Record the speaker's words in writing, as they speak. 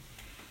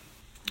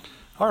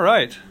All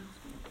right.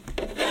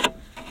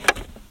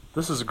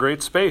 This is a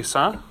great space,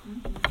 huh?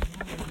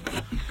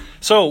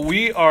 So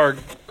we are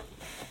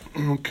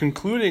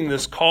concluding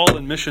this call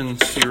and mission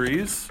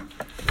series.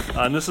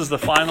 And this is the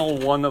final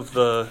one of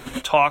the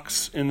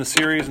talks in the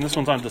series, and this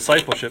one's on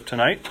discipleship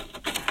tonight.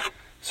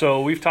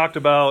 So we've talked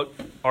about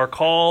our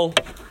call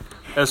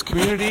as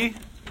community,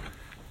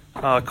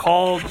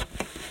 called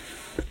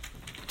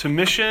to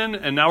mission,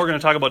 and now we're going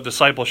to talk about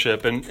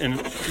discipleship.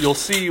 And you'll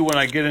see when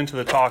I get into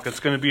the talk,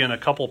 it's going to be in a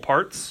couple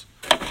parts.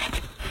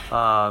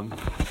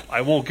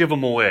 I won't give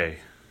them away.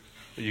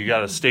 You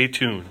got to stay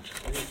tuned.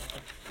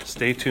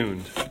 Stay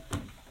tuned.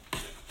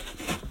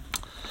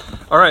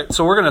 All right,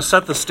 so we're going to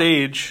set the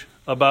stage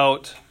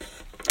about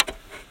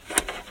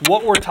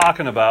what we're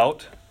talking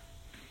about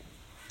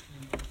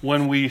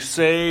when we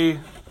say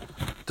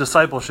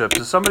discipleship.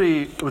 Would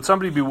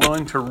somebody be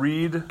willing to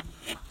read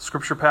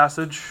scripture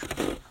passage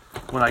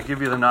when I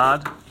give you the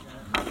nod?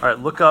 All right,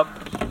 look up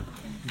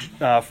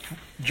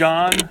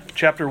John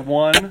chapter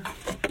 1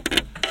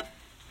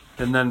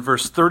 and then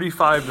verse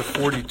 35 to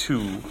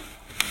 42.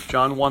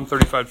 John 1,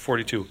 35 to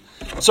 42.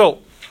 So,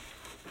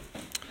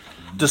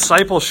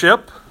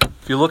 discipleship,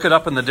 if you look it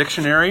up in the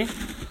dictionary,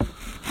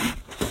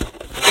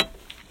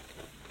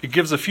 it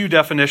gives a few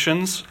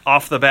definitions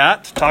off the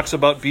bat. It talks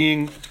about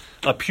being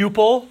a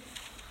pupil.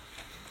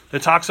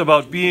 It talks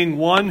about being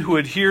one who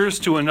adheres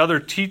to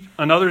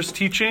another's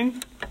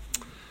teaching.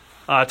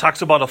 It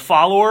talks about a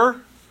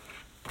follower.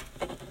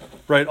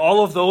 Right?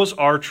 All of those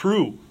are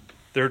true.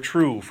 They're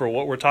true for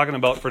what we're talking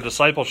about for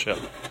discipleship.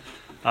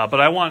 But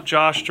I want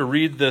Josh to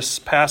read this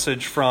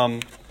passage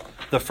from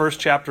the first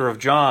chapter of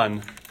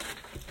John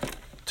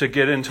to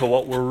get into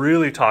what we're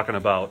really talking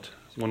about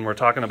when we're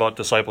talking about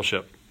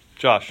discipleship.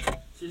 Josh. It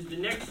says, the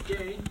next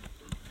day,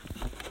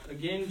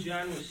 again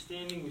John was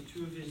standing with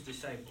two of his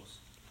disciples.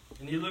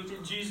 And he looked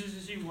at Jesus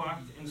as he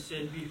walked and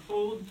said,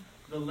 "Behold,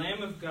 the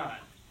Lamb of God."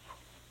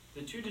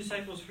 The two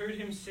disciples heard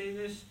him say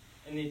this,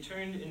 and they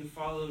turned and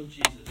followed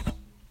Jesus.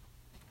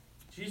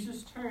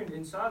 Jesus turned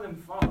and saw them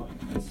following,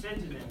 and said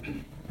to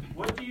them,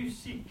 "What do you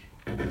seek?"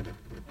 And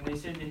they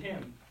said to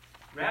him,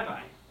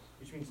 "Rabbi,"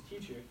 which means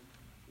teacher,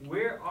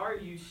 "where are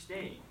you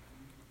staying?"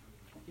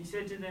 He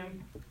said to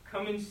them,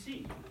 "Come and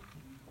see."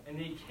 And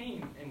they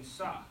came and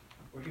saw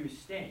where he was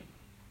staying.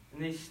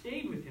 And they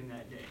stayed with him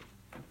that day,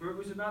 for it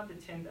was about the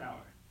 10th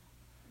hour.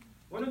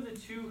 One of the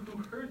two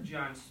who heard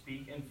John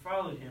speak and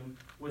followed him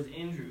was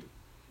Andrew,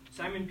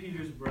 Simon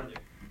Peter's brother.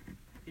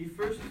 He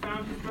first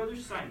found his brother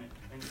Simon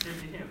and said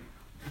to him,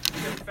 "We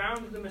have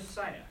found the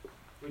Messiah,"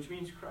 which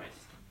means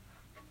Christ.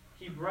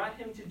 He brought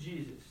him to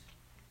Jesus.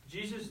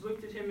 Jesus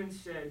looked at him and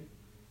said,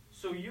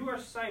 "So you are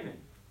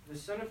Simon, the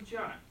son of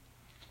John.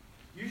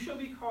 You shall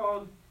be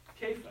called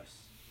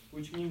Cephas,"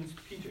 which means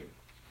Peter.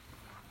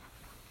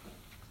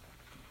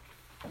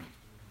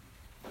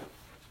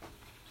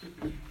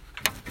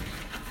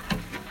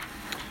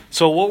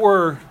 So what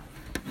were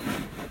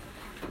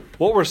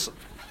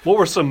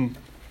some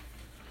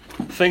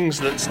things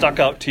that stuck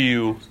out to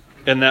you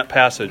in that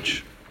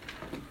passage?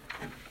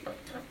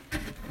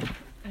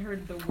 I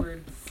heard the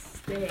word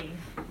 "stay,"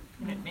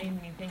 and it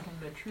made me think of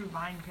the true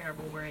vine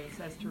parable where he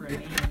says to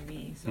remain in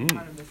me. So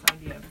part of this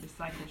idea of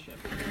discipleship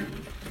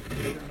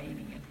is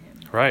remaining in him.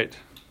 Right.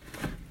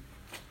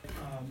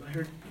 I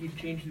heard he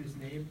changed his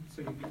name,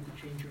 so you get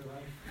to change your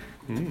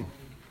life.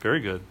 Very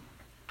good.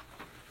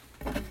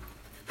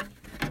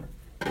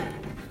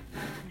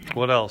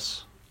 What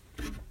else?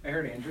 I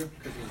heard Andrew,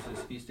 because it was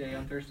his feast day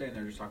on Thursday, and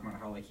they're just talking about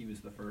how he was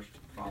the first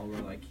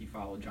follower, he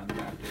followed John the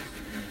Baptist,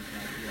 and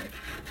he went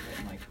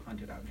and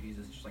hunted out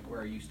Jesus, just where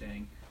are you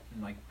staying,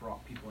 and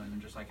brought people in,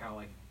 and just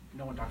how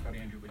no one talked about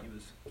Andrew, but he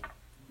was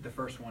the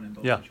first one in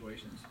both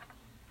situations.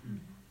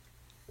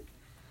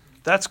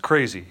 That's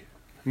crazy.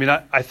 I mean,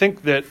 I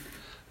think that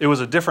it was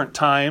a different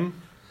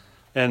time,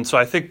 and so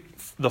I think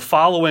the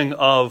following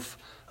of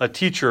a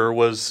teacher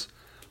was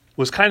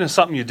kind of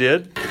something you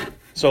did.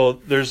 So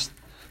there's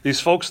these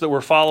folks that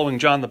were following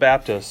John the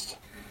Baptist,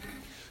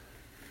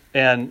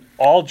 and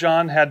all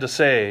John had to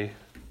say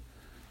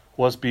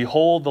was,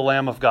 "Behold the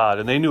Lamb of God."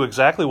 And they knew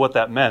exactly what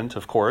that meant,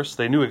 of course.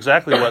 They knew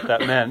exactly what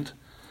that meant,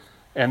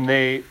 and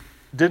they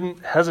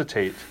didn't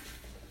hesitate.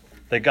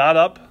 They got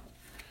up,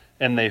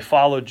 and they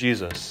followed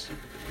Jesus,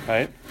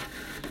 right?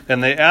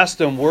 And they asked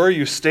him, "Where are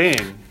you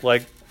staying?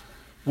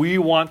 We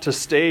want to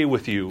stay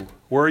with you.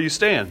 Where are you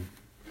staying?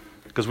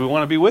 Because we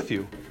want to be with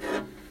you."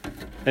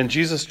 And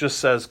Jesus just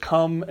says,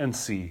 "Come and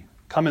see.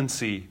 Come and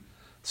see."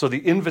 So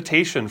the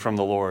invitation from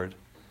the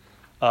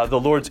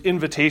Lord's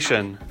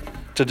invitation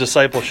to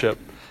discipleship.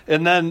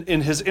 And then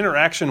in his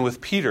interaction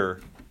with Peter,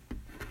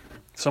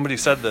 somebody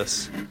said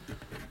this.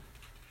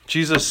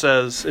 Jesus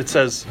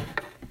says,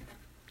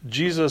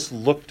 Jesus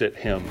looked at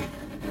him.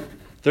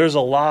 There's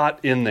a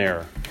lot in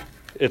there.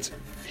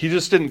 He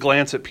just didn't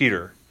glance at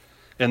Peter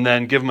and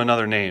then give him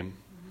another name.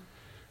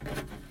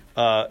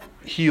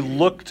 He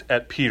looked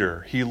at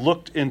Peter. He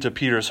looked into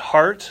Peter's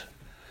heart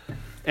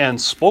and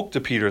spoke to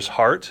Peter's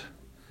heart,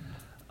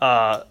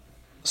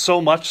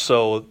 so much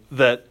so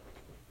that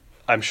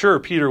I'm sure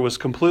Peter was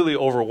completely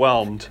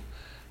overwhelmed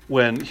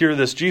when here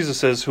this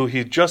Jesus is who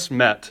he just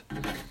met,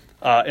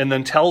 and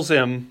then tells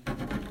him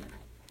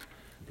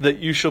that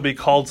you shall be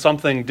called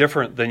something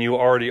different than you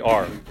already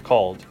are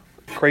called.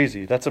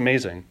 Crazy. That's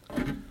amazing.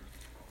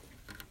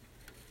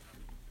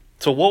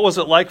 So what was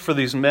it like for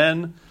these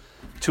men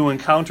to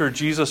encounter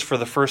Jesus for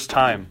the first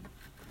time?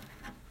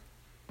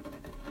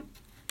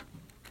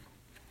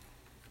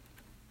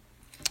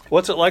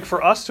 What's it like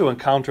for us to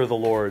encounter the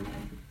Lord?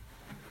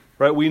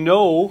 Right? We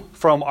know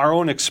from our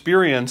own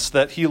experience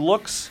that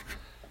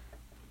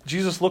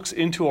Jesus looks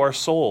into our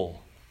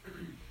soul.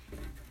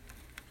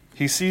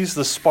 He sees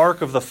the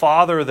spark of the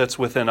Father that's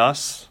within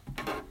us,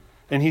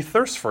 and he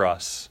thirsts for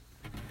us.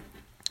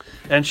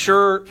 And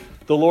sure,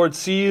 the Lord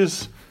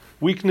sees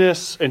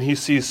weakness and he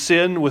sees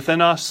sin within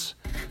us,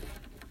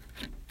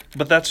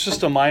 but that's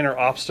just a minor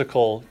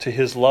obstacle to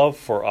his love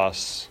for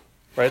us,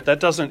 right? That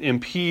doesn't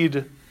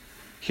impede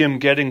him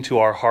getting to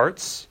our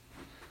hearts.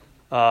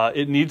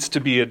 It needs to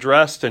be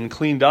addressed and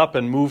cleaned up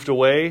and moved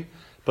away,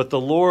 but the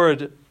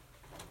Lord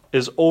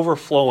is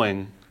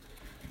overflowing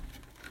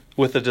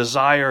with a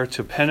desire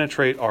to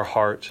penetrate our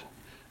heart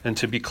and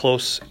to be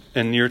close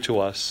and near to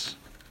us.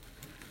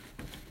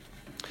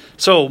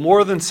 So,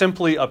 more than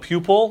simply a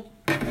pupil,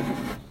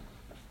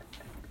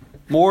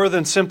 more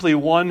than simply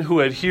one who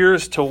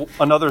adheres to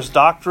another's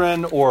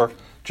doctrine or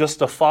just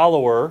a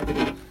follower,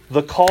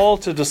 the call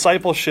to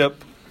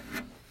discipleship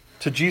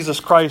to Jesus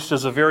Christ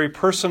is a very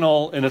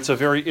personal and it's a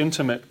very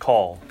intimate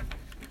call.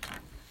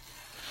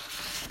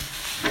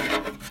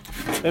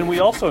 And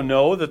we also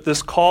know that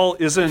this call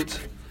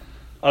isn't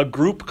a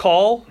group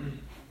call,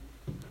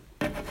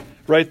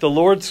 right?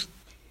 There's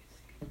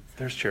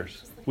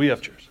chairs. We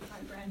have chairs.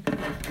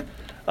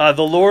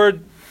 The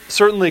Lord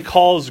certainly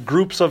calls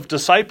groups of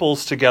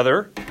disciples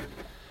together,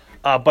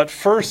 but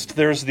first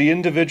there's the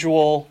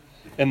individual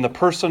and the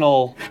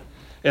personal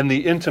and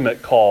the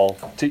intimate call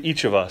to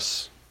each of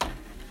us.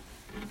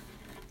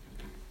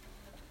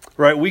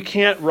 Right? We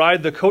can't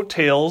ride the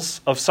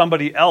coattails of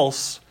somebody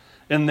else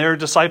in their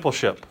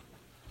discipleship,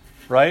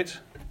 right?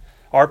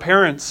 Our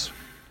parents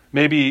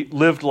maybe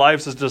lived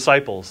lives as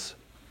disciples.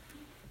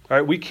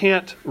 Right? We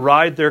can't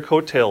ride their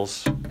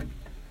coattails.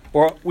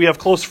 Or we have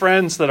close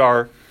friends that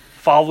are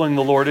following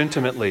the Lord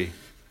intimately.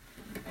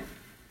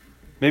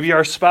 Maybe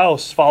our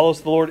spouse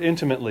follows the Lord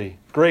intimately.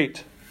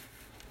 Great.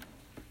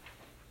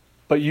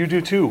 But you do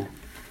too,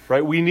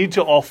 right? We need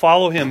to all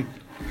follow him.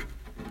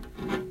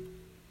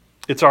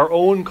 It's our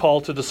own call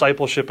to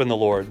discipleship in the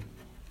Lord.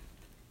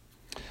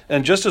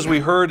 And just as we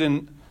heard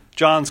in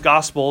John's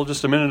gospel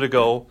just a minute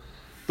ago,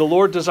 the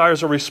Lord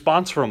desires a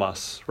response from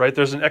us, right?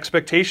 There's an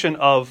expectation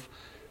of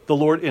the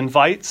Lord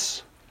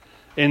invites,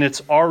 and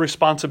it's our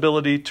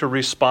responsibility to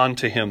respond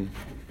to him.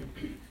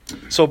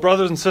 So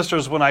brothers and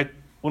sisters, when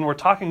we're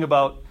talking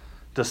about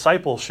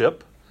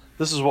discipleship,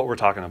 this is what we're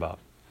talking about.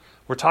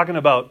 We're talking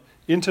about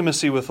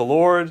intimacy with the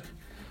Lord.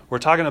 We're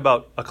talking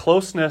about a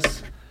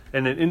closeness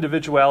and an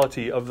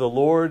individuality of the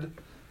Lord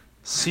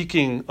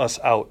seeking us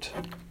out.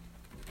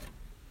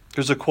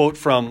 Here's a quote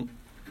from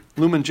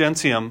Lumen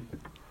Gentium.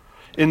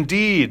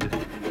 Indeed,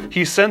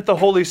 he sent the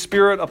Holy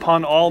Spirit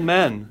upon all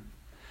men,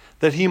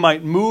 that he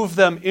might move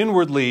them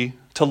inwardly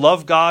to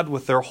love God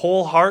with their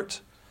whole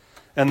heart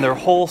and their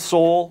whole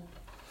soul,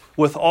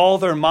 with all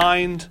their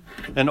mind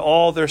and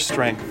all their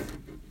strength.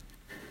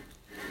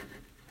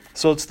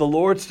 So it's the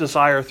Lord's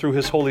desire through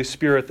his Holy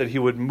Spirit that he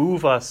would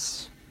move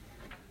us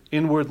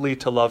inwardly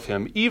to love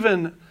him.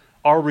 Even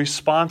our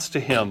response to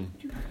him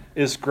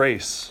is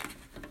grace,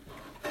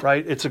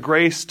 right? It's a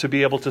grace to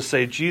be able to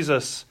say,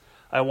 Jesus,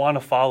 I want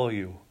to follow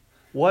you.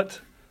 What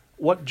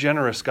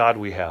generous God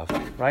we have,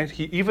 right?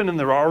 Even in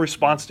our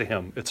response to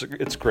him,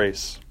 it's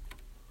grace.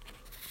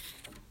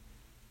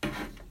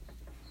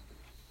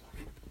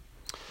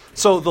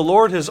 So the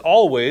Lord has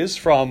always,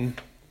 from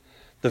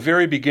the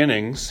very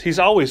beginnings, he's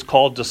always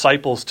called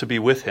disciples to be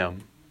with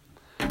him.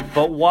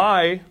 But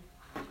why,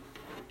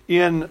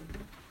 in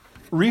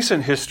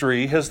recent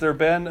history, has there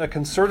been a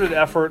concerted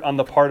effort on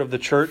the part of the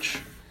church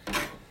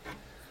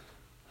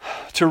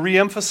to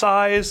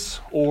reemphasize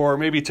or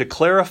maybe to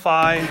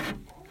clarify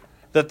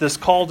that this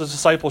call to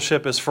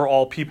discipleship is for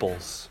all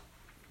peoples?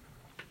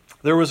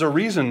 There was a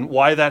reason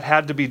why that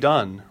had to be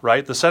done,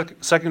 right? The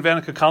Second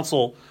Vatican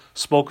Council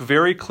spoke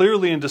very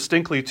clearly and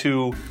distinctly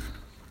to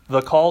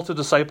the call to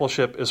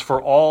discipleship is for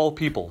all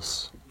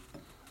peoples,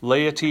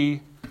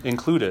 laity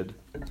included,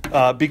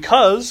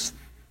 because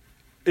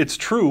it's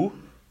true,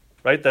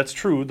 right? That's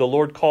true. The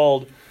Lord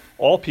called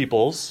all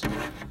peoples,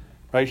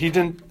 right? He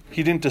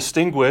didn't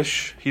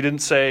distinguish. He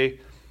didn't say,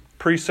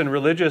 priests and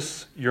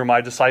religious, you're my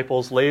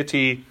disciples.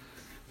 Laity,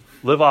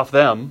 live off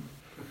them,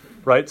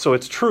 right? So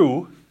it's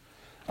true.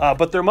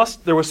 But there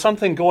was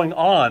something going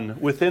on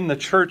within the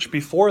church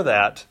before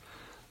that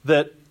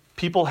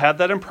people had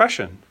that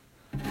impression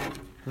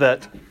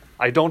that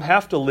I don't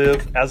have to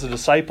live as a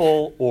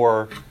disciple,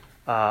 or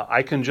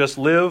I can just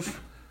live.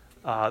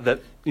 That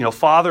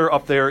Father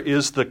up there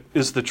is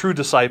the true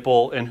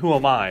disciple, and who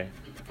am I?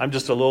 I'm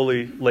just a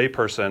lowly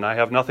layperson. I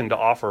have nothing to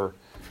offer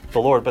the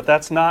Lord. But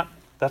that's not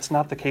That's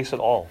not the case at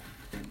all.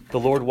 The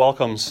Lord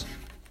welcomes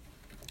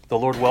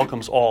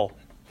all.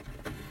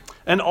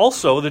 And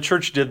also, the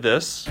church did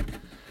this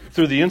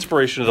through the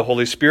inspiration of the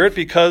Holy Spirit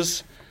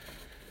because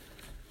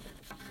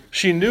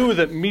she knew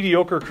that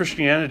mediocre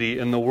Christianity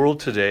in the world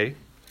today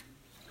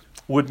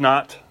would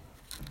not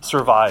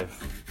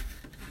survive.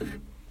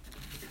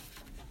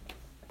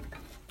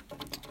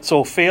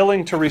 So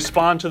failing to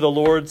respond to the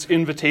Lord's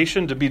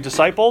invitation to be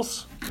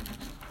disciples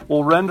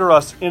will render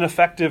us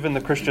ineffective in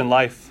the Christian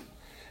life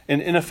and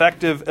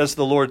ineffective as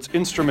the Lord's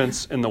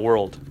instruments in the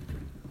world.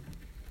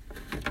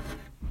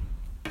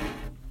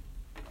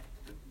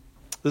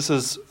 This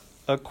is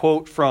a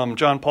quote from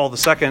John Paul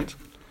II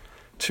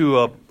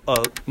to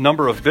a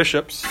number of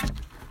bishops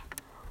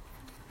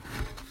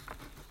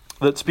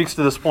that speaks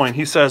to this point.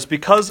 He says,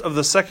 because of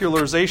the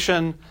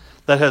secularization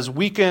that has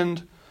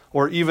weakened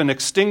or even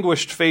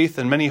extinguished faith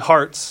in many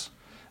hearts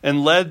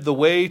and led the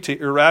way to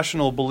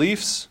irrational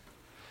beliefs,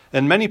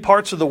 in many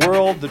parts of the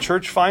world, the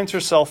church finds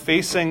herself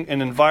facing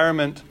an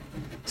environment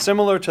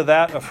similar to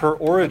that of her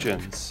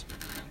origins.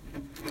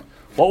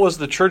 What was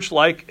the church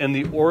like in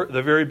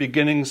the very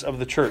beginnings of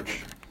the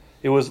church?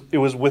 It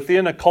was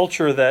within a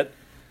culture that,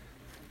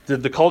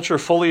 did the culture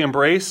fully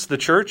embrace the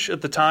church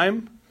at the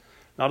time?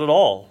 Not at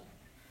all.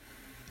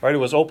 Right? It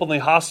was openly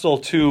hostile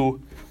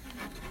to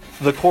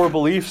the core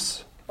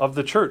beliefs of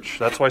the church.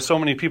 That's why so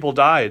many people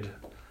died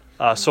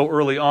so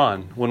early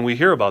on when we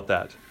hear about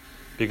that.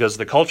 Because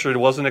the culture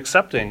wasn't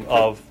accepting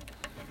of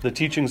the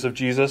teachings of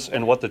Jesus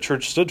and what the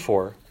church stood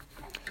for.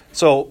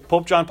 So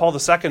Pope John Paul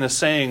II is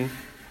saying,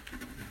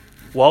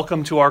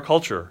 welcome to our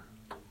culture,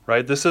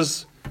 right? This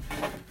is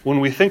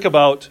when we think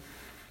about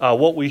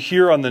what we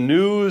hear on the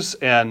news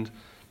and,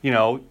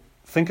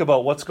 think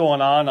about what's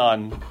going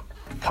on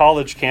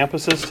college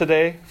campuses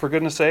today, for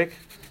goodness sake.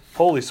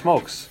 Holy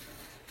smokes.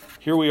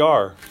 Here we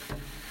are.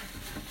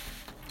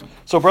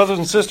 So brothers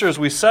and sisters,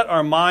 we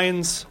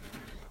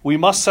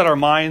must set our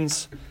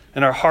minds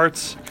and our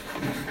hearts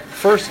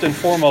first and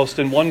foremost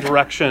in one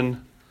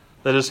direction,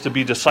 that is to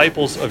be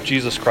disciples of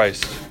Jesus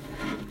Christ.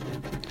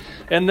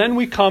 And then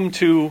we come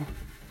to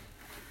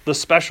the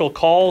special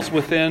calls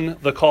within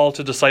the call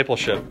to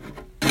discipleship.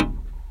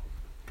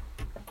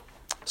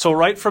 So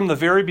right from the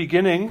very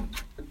beginning,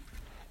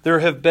 there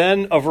have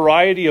been a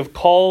variety of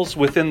calls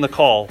within the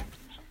call.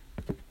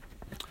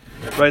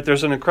 Right?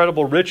 There's an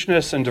incredible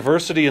richness and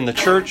diversity in the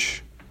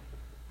church.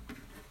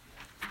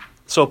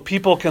 So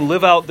people can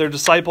live out their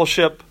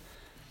discipleship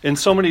in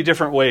so many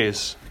different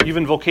ways,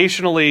 even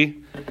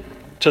vocationally,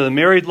 to the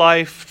married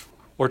life,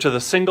 or to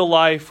the single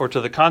life, or to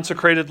the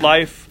consecrated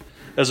life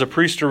as a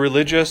priest or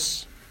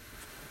religious.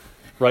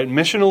 Right?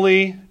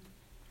 Missionally,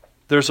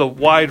 there's a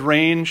wide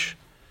range,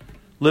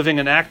 living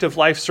an active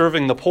life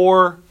serving the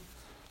poor,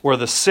 or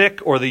the sick,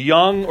 or the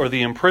young, or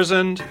the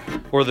imprisoned,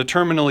 or the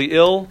terminally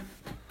ill.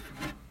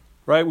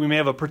 Right? We may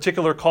have a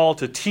particular call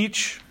to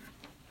teach,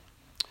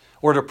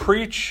 or to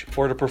preach,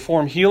 or to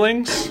perform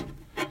healings,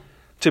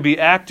 to be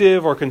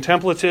active or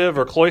contemplative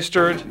or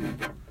cloistered.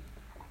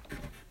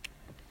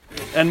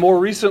 And more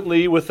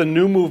recently, with the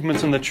new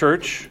movements in the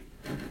church,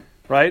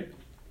 right?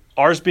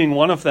 Ours being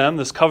one of them,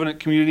 this covenant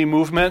community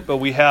movement, but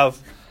we have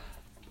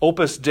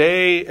Opus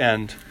Dei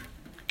and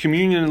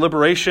Communion and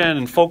Liberation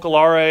and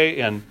Focolare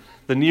and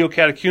the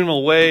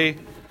Neo-Catechumenal Way,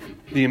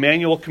 the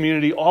Emmanuel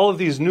community, all of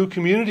these new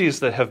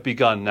communities that have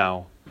begun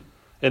now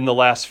in the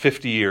last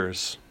 50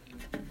 years.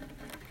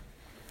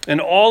 And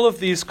all of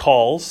these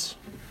calls,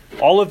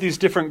 all of these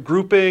different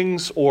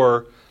groupings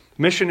or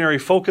missionary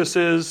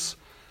focuses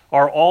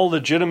are all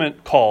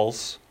legitimate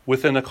calls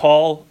within a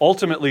call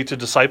ultimately to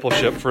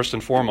discipleship first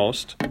and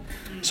foremost.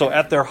 So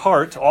at their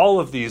heart, all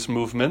of these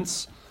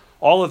movements,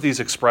 all of these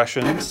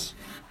expressions,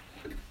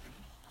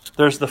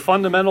 there's the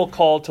fundamental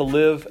call to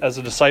live as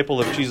a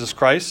disciple of Jesus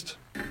Christ,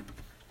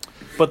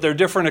 but there are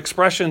different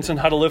expressions in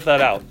how to live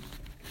that out.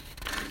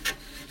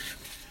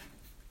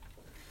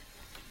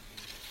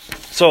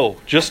 So,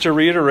 just to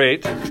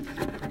reiterate,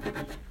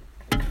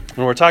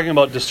 when we're talking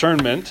about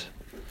discernment,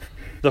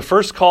 the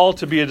first call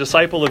to be a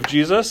disciple of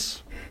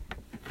Jesus,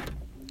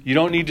 you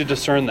don't need to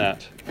discern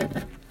that.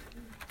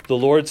 The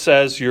Lord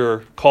says you're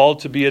called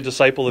to be a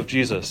disciple of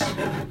Jesus.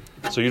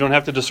 So you don't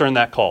have to discern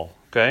that call,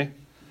 okay?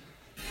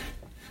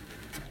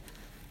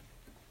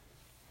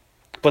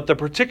 But the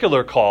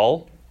particular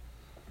call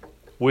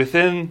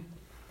within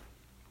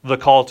the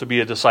call to be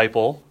a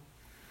disciple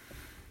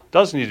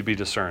does need to be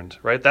discerned,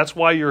 right? That's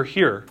why you're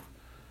here.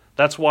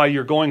 That's why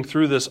you're going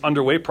through this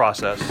underway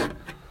process,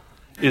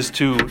 is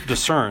to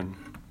discern.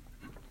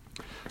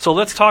 So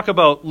let's talk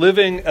about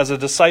living as a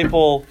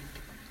disciple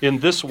in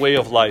this way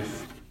of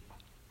life.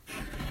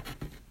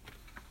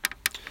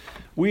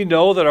 We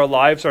know that our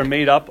lives are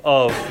made up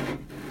of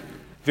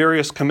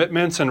various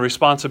commitments and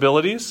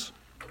responsibilities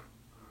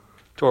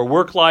to our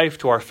work life,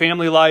 to our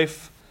family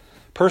life,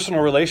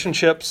 personal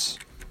relationships,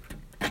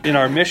 in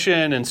our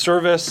mission and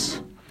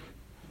service.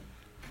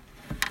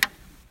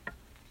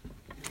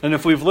 And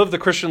if we've lived the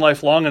Christian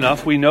life long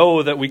enough, we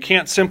know that we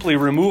can't simply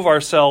remove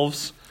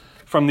ourselves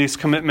from these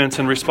commitments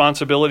and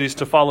responsibilities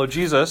to follow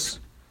Jesus,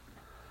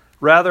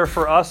 Rather,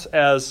 for us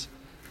as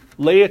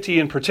laity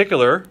in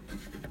particular,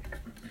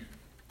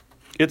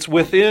 it's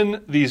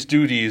within these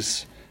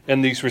duties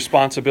and these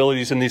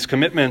responsibilities and these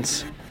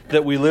commitments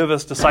that we live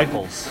as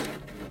disciples.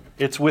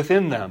 It's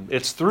within them.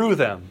 It's through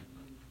them.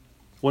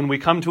 When we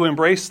come to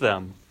embrace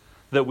them,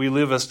 that we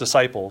live as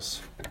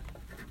disciples.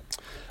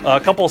 A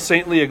couple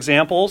saintly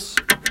examples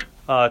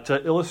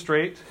to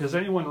illustrate. Has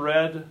anyone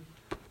read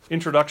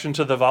Introduction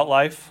to the Devout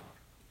Life?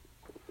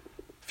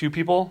 A few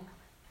people?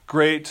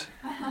 Great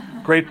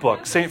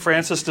book. St.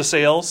 Francis de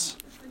Sales.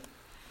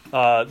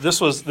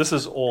 This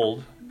is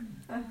old.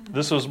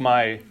 This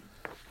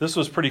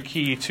was pretty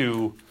key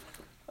to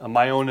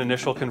my own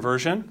initial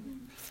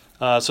conversion.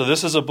 So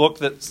this is a book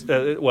that's,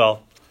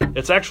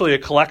 it's actually a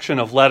collection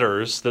of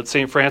letters that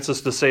St.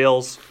 Francis de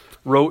Sales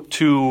wrote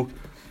to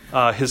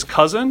his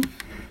cousin,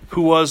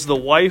 who was the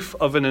wife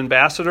of an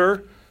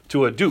ambassador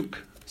to a duke.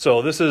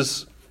 So this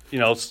is,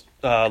 late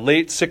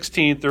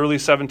 16th, early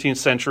 17th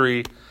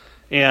century.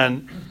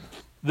 And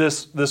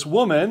this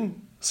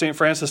woman, St.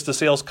 Francis de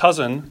Sales'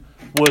 cousin,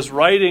 was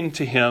writing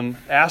to him,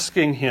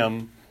 asking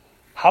him,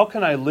 how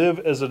can I live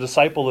as a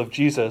disciple of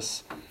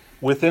Jesus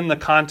within the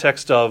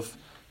context of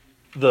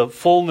the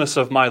fullness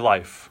of my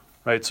life?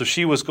 Right? So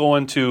she was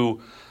going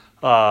to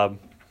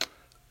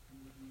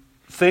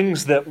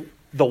things that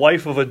the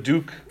wife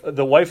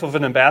of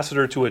an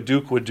ambassador to a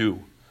duke would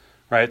do.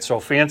 Right? So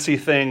fancy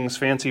things,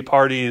 fancy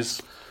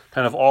parties,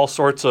 kind of all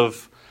sorts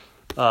of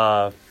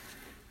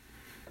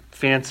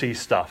fancy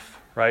stuff.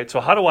 Right? So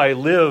how do I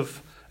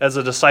live as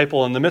a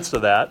disciple in the midst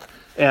of that?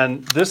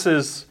 And this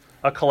is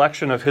a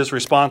collection of his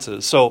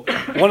responses. So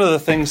one of the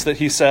things that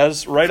he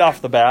says right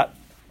off the bat,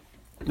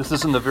 this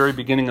is in the very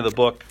beginning of the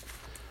book.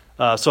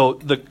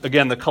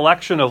 The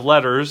collection of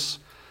letters,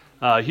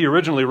 he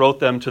originally wrote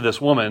them to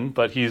this woman,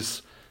 but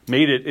he's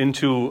made it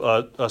into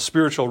a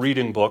spiritual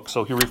reading book.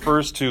 So he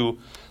refers to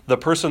the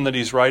person that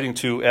he's writing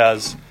to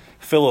as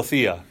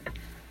Philothea,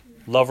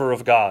 lover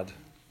of God.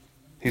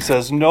 He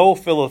says, "Know,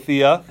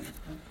 Philothea,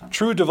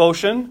 true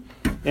devotion."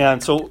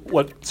 And so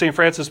what St.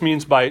 Francis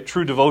means by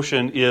true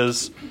devotion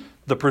is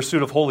the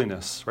pursuit of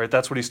holiness, right?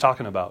 That's what he's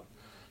talking about.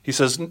 He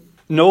says,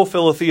 "Know,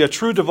 Philothea,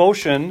 true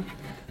devotion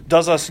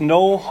does us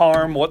no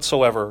harm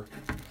whatsoever,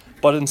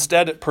 but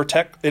instead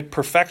it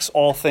perfects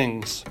all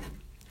things.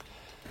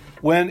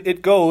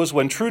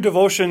 When true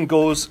devotion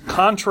goes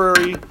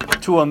contrary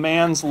to a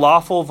man's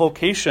lawful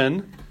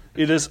vocation,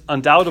 it is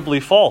undoubtedly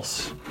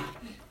false.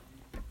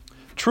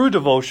 True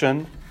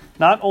devotion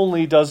not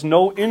only does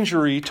no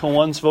injury to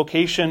one's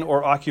vocation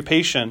or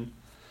occupation,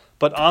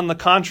 but on the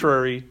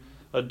contrary,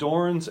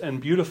 adorns and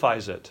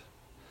beautifies it."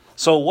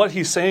 So what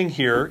he's saying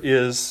here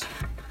is,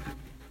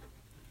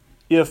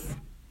 if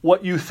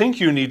what you think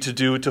you need to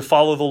do to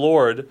follow the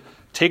Lord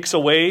takes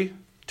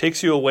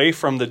you away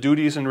from the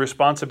duties and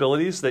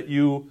responsibilities that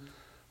you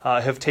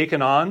have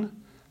taken on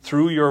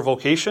through your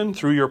vocation,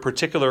 through your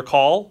particular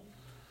call,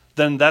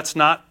 then that's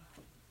not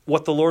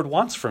what the Lord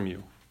wants from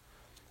you.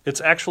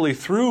 It's actually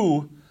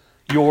through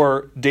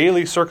your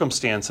daily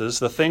circumstances,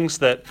 the things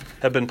that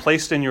have been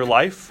placed in your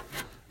life,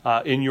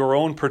 in your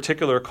own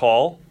particular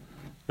call,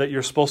 that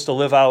you're supposed to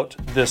live out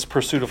this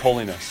pursuit of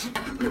holiness.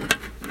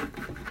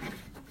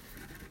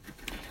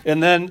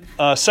 And then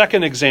a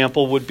second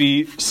example would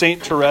be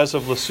Saint Therese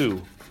of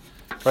Lisieux.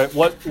 Right?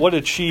 What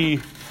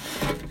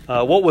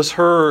was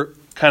her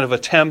kind of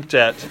attempt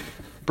at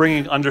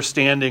bringing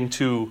understanding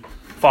to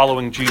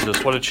following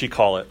Jesus? What did she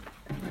call it?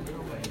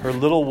 Her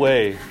little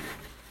way.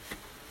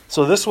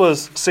 So this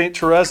was Saint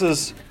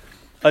Therese's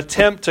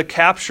attempt to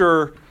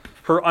capture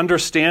her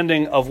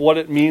understanding of what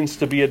it means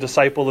to be a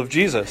disciple of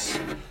Jesus.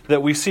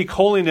 That we seek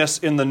holiness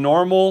in the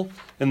normal,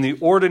 in the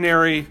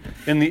ordinary,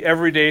 in the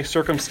everyday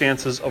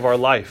circumstances of our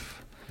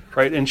life.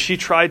 Right? And she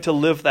tried to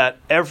live that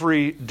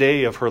every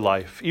day of her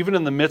life. Even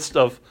in the midst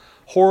of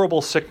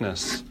horrible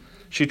sickness,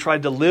 she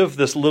tried to live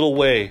this little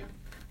way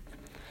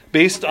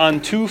based on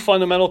two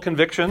fundamental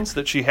convictions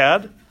that she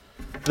had: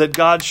 that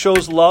God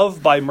shows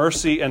love by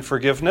mercy and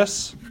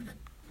forgiveness,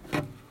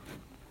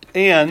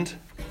 and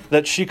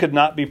that she could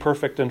not be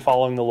perfect in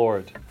following the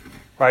Lord.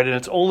 Right? And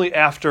it's only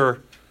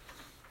after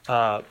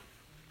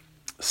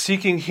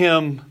seeking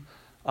Him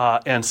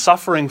and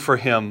suffering for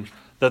Him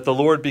that the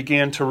Lord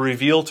began to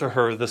reveal to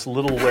her this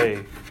little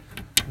way,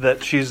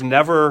 that she's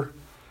never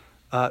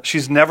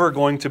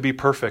going to be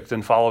perfect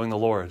in following the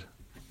Lord.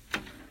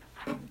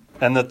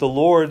 And that the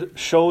Lord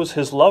shows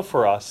His love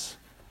for us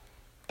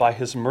by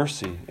His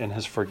mercy and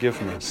His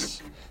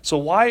forgiveness. So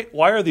why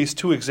are these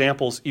two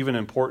examples even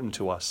important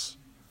to us?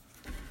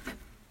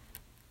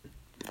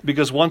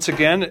 Because once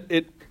again,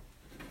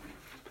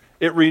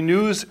 it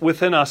renews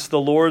within us the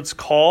Lord's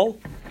call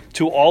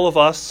to all of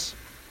us,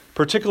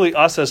 particularly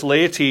us as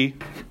laity,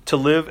 to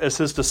live as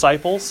His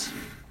disciples.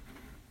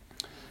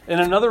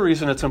 And another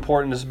reason it's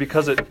important is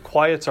because it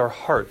quiets our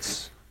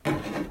hearts.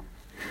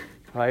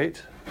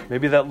 Right?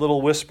 Maybe that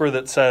little whisper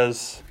that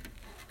says,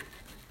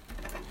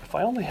 if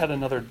I only had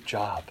another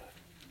job,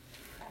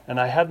 and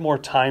I had more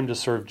time to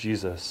serve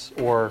Jesus,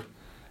 or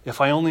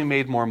if I only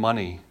made more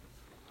money,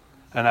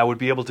 and I would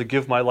be able to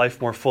give my life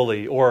more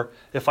fully. Or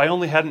if I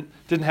only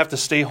didn't have to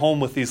stay home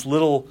with these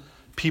little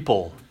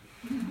people,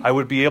 I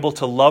would be able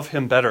to love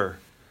him better.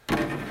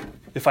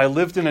 If I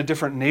lived in a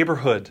different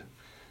neighborhood,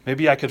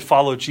 maybe I could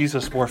follow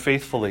Jesus more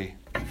faithfully.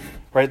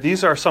 Right?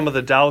 These are some of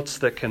the doubts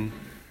that can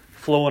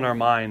flow in our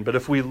mind. But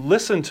if we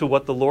listen to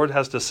what the Lord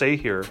has to say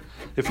here,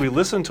 if we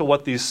listen to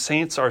what these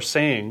saints are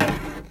saying,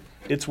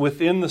 it's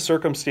within the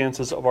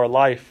circumstances of our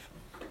life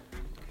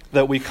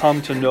that we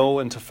come to know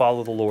and to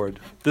follow the Lord.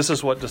 This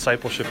is what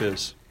discipleship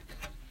is.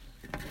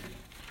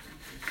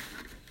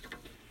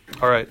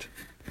 All right.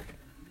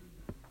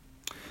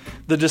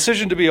 The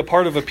decision to be a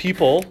part of a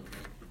people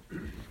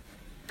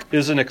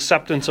is an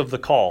acceptance of the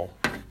call.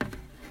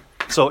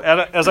 So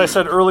as I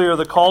said earlier,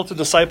 the call to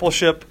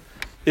discipleship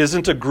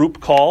isn't a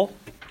group call,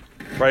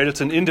 right?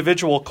 It's an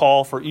individual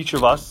call for each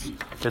of us.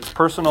 It's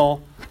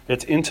personal.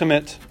 It's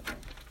intimate.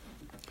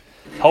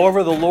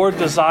 However, the Lord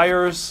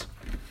desires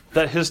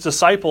that his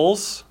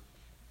disciples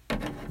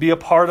be a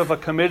part of a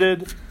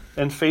committed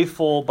and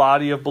faithful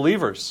body of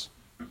believers.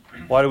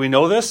 Why do we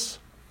know this?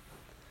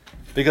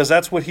 Because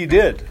that's what he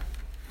did,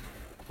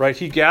 right?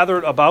 He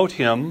gathered about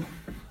him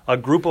a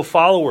group of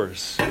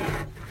followers,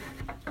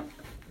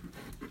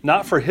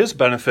 not for his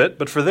benefit,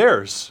 but for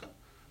theirs,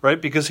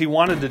 right? Because he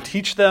wanted to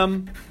teach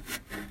them.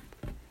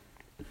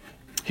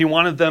 He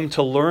wanted them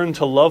to learn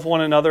to love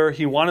one another.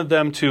 He wanted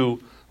them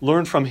to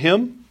learn from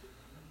him.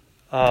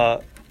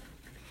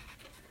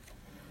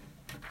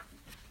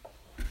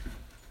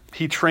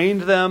 He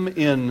trained them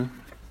in,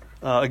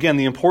 again,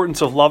 the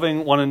importance of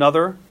loving one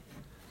another.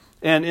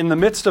 And in the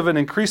midst of an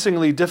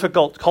increasingly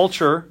difficult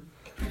culture,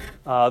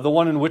 the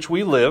one in which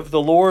we live,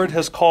 the Lord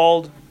has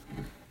called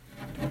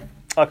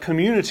a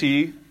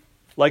community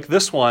like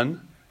this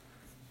one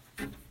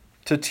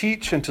to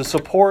teach and to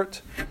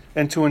support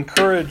and to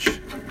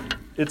encourage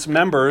its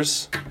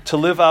members to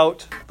live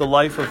out the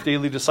life of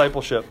daily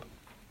discipleship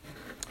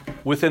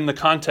within the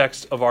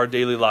context of our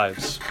daily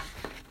lives.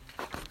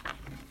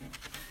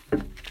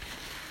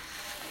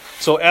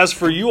 So as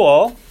for you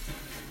all,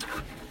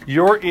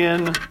 you're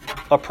in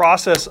a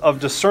process of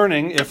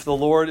discerning if the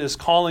Lord is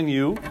calling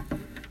you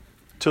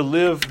to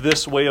live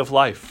this way of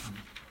life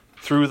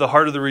through the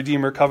Heart of the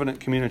Redeemer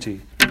covenant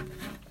community.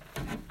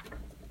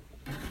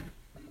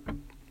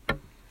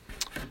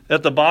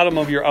 At the bottom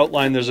of your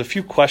outline, there's a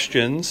few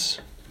questions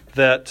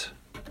that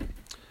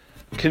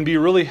can be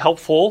really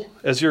helpful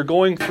as you're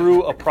going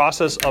through a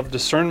process of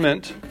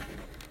discernment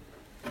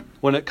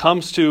when it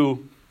comes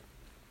to,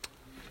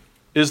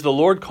 is the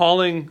Lord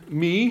calling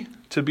me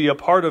to be a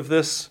part of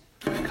this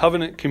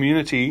covenant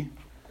community?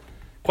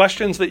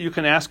 Questions that you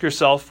can ask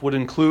yourself would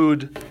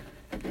include,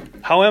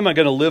 how am I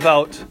going to live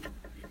out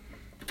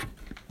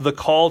the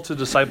call to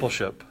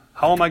discipleship?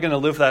 How am I going to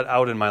live that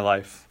out in my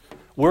life?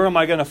 Where am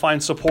I going to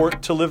find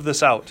support to live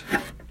this out?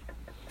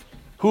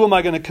 Who am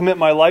I going to commit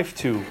my life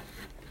to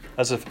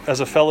as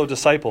a fellow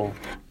disciple?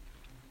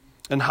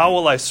 And how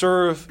will I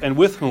serve, and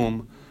with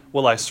whom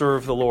will I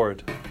serve the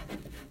Lord?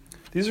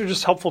 These are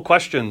just helpful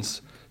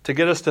questions to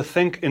get us to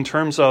think in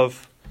terms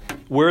of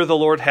where the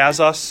Lord has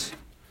us,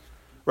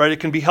 right? It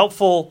can be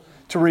helpful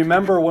to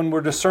remember when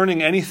we're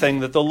discerning anything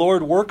that the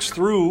Lord works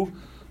through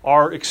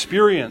our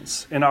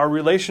experience, in our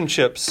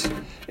relationships,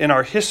 in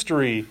our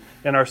history,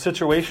 in our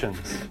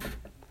situations,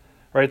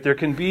 right? There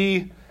can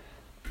be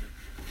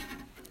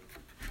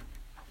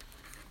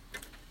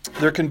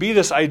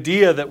this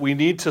idea that we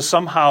need to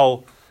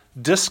somehow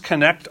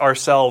disconnect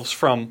ourselves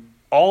from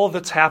all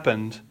that's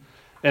happened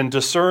and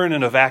discern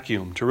in a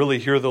vacuum to really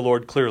hear the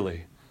Lord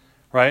clearly,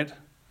 right?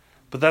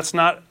 But that's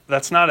not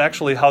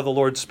actually how the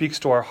Lord speaks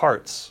to our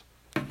hearts.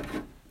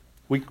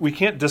 We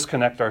can't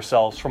disconnect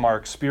ourselves from our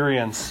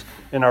experience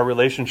in our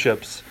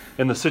relationships,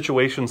 in the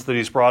situations that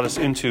he's brought us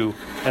into,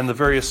 and the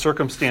various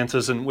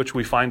circumstances in which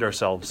we find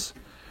ourselves,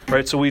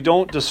 right? So we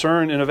don't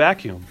discern in a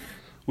vacuum.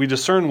 We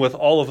discern with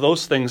all of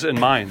those things in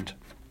mind.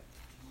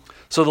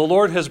 So the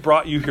Lord has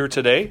brought you here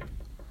today,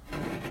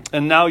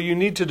 and now you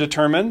need to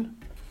determine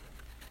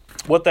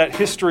what that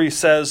history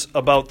says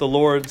about the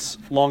Lord's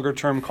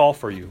longer-term call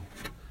for you.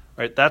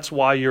 Right? That's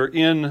why you're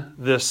in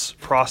this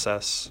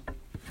process.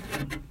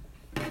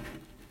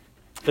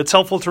 It's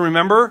helpful to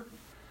remember,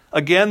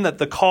 again, that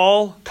the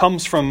call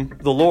comes from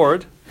the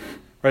Lord.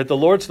 Right? The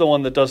Lord's the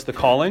one that does the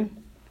calling.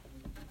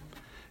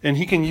 And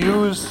he can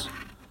use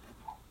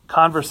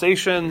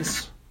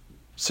conversations,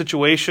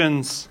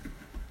 situations,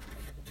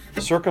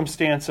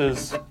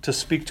 circumstances to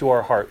speak to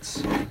our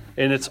hearts.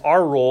 And it's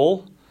our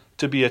role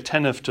to be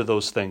attentive to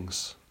those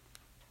things.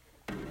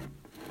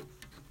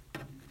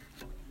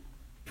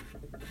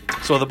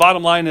 So the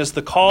bottom line is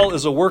the call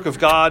is a work of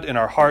God in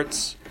our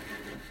hearts,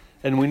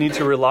 and we need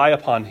to rely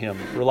upon him,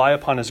 rely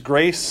upon his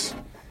grace,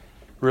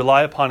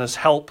 rely upon his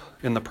help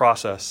in the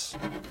process.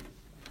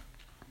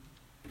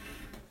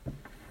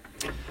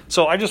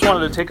 So I just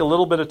wanted to take a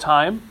little bit of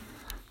time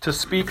to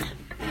speak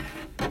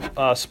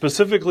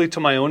specifically to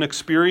my own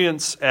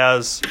experience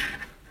as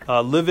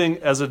living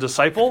as a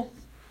disciple,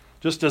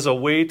 just as a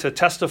way to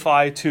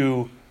testify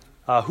to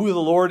who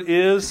the Lord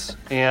is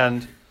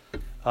and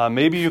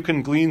maybe you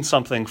can glean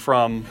something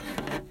from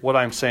what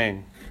I'm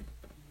saying.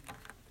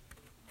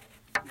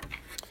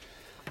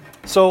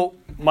 So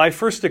my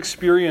first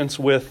experience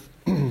with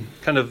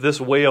kind of this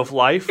way of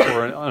life,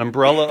 or an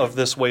umbrella of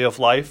this way of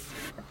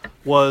life,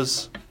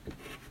 was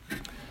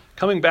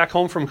coming back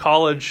home from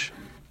college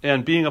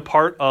and being a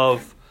part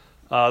of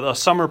a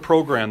summer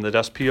program that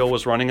SPO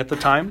was running at the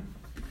time.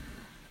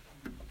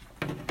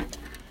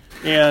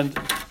 And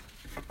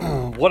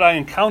what I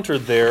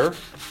encountered there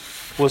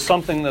was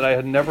something that I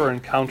had never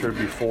encountered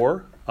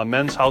before, a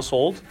men's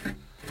household,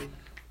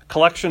 a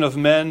collection of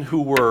men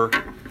who were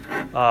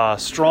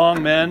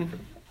strong men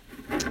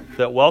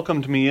that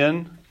welcomed me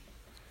in,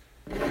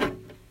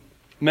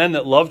 men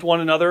that loved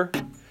one another,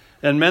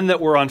 and men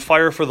that were on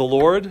fire for the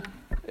Lord.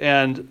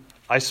 And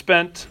I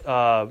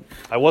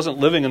wasn't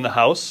living in the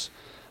house,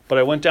 but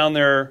I went down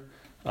there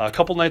a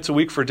couple nights a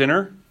week for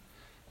dinner,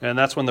 and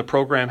that's when the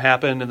program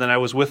happened. And then I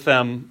was with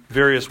them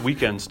various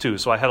weekends too,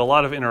 so I had a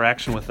lot of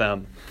interaction with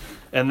them.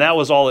 And that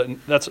was all.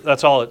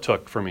 That's all it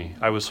took for me.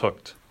 I was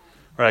hooked.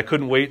 Right? I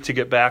couldn't wait to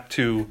get back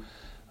to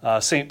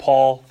St.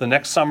 Paul the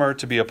next summer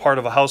to be a part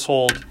of a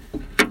household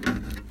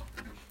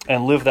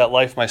and live that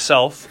life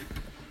myself.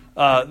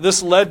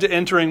 This led to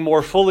entering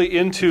more fully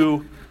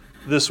into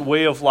this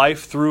way of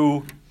life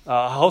through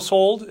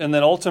household, and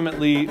then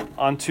ultimately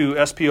onto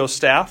SPO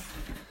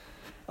staff.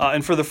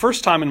 And for the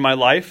first time in my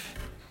life,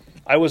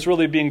 I was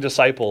really being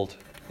discipled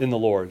in the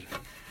Lord.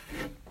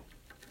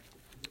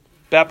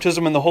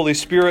 Baptism in the Holy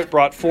Spirit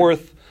brought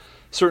forth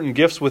certain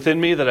gifts within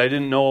me that I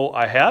didn't know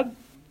I had.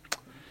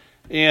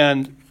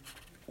 And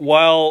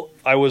while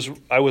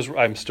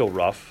I'm still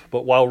rough,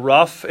 but while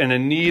rough and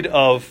in need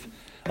of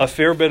a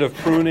fair bit of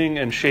pruning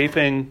and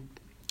shaping,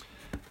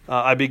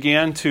 I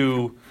began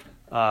to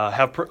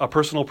have a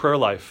personal prayer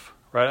life.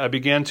 Right, I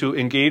began to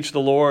engage the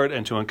Lord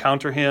and to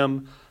encounter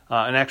Him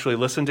and actually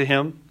listen to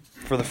Him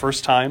for the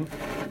first time.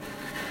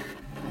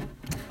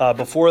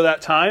 Before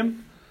that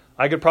time,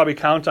 I could probably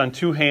count on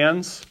two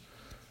hands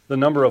the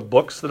number of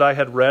books that I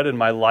had read in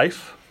my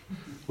life,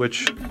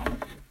 which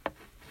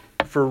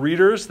for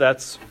readers,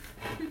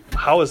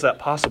 how is that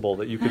possible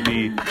that you could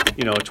be,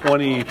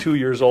 22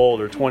 years old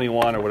or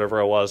 21 or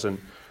whatever I was and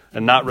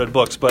not read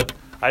books? But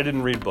I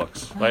didn't read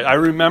books. Right? I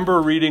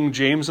remember reading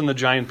James and the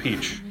Giant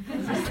Peach.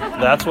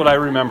 That's what I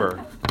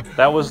remember.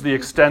 That was the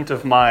extent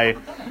of my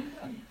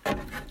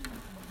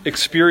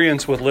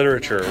experience with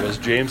literature, was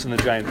James and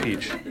the Giant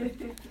Peach.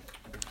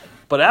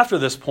 But after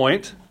this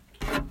point,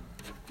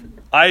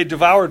 I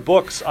devoured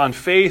books on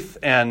faith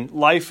and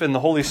life in the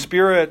Holy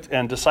Spirit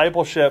and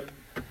discipleship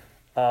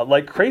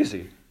like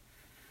crazy.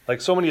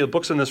 Like so many of the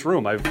books in this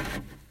room, I've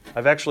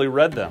actually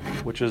read them,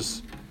 which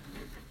is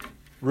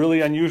really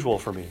unusual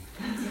for me.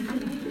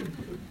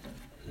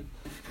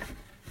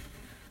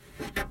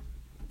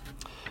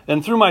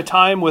 And through my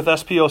time with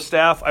SPO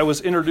staff, I was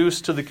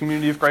introduced to the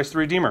community of Christ the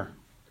Redeemer.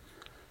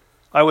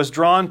 I was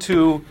drawn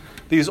to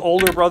these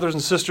older brothers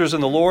and sisters in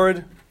the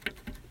Lord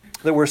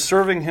that were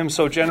serving Him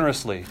so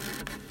generously.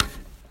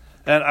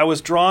 And I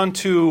was drawn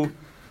to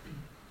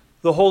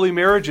the holy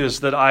marriages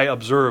that I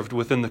observed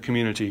within the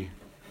community.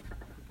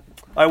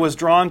 I was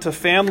drawn to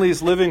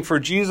families living for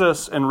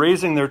Jesus and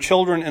raising their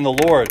children in the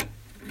Lord.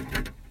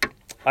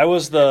 I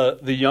was the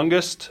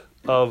youngest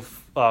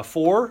of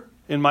 4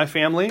 in my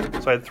family,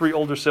 so I had 3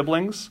 older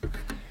siblings.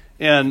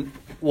 And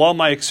while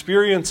my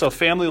experience of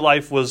family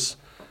life was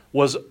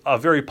a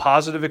very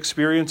positive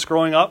experience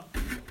growing up,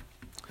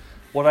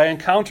 what I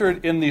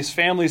encountered in these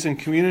families and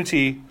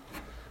community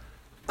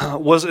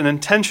was an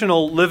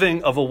intentional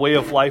living of a way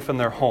of life in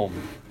their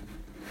home.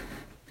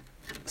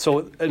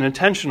 So an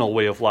intentional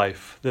way of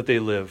life that they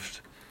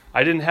lived.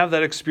 I didn't have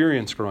that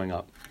experience growing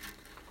up.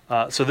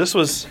 So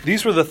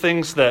these were the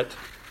things that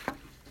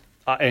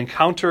I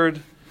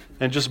encountered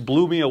and just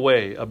blew me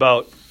away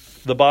about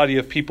the body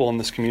of people in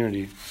this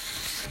community.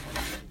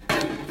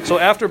 So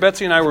after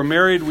Betsy and I were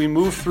married, we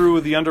moved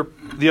through the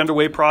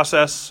underway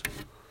process,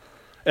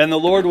 and the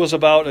Lord was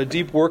about a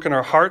deep work in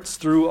our hearts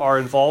through our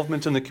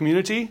involvement in the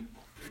community.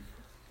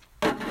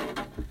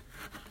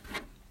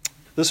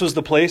 This was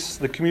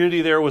the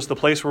community there was the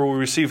place where we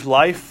received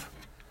life.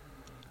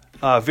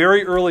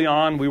 Very early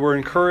on, we were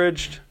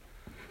encouraged,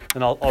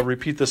 and I'll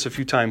repeat this a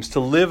few times, to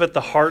live at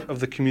the heart of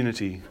the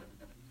community.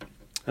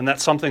 And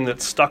that's something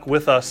that stuck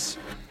with us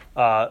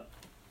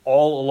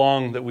all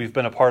along that we've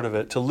been a part of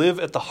it, to live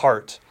at the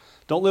heart.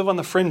 Don't live on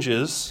the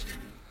fringes,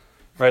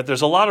 right?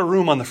 There's a lot of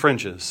room on the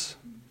fringes,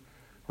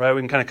 right?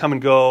 We can kind of come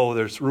and go.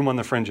 There's room on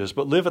the fringes,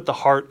 but live at the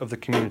heart of the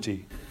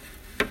community.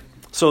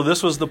 So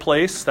that was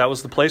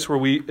the place where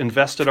we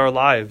invested our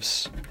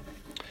lives.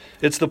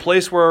 It's the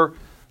place where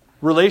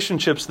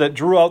relationships that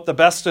drew out the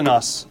best in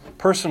us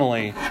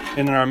personally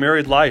and in our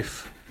married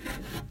life.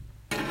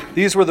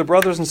 These were the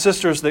brothers and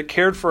sisters that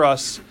cared for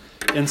us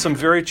in some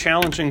very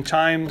challenging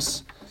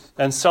times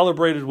and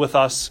celebrated with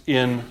us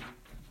in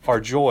our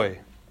joy.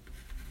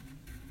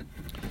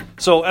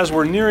 So as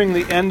we're nearing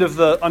the end of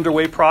the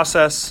underway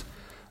process,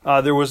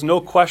 there was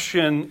no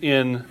question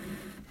in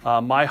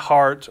my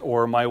heart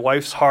or my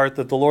wife's heart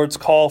that the Lord's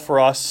call for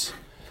us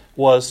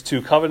was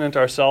to covenant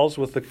ourselves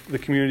with the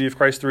community of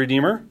Christ the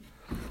Redeemer.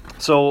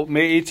 So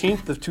May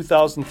 18th of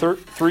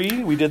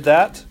 2003, we did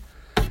that.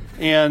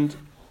 And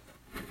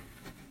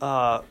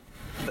it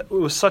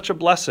was such a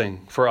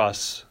blessing for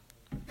us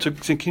to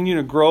continue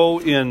to grow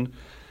in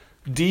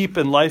deep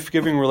and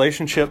life-giving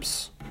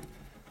relationships,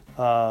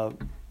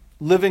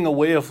 living a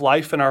way of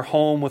life in our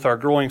home with our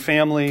growing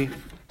family,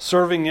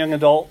 serving young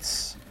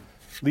adults,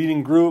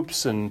 leading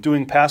groups and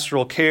doing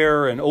pastoral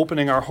care and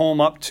opening our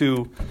home up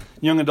to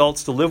young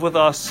adults to live with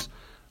us.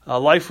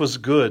 Life was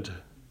good,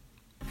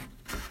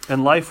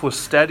 and life was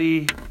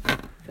steady,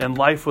 and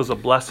life was a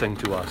blessing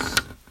to us.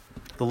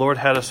 The Lord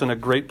had us in a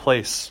great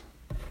place.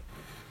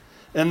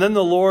 And then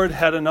the Lord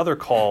had another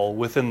call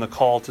within the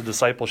call to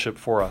discipleship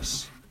for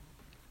us.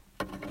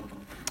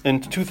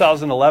 In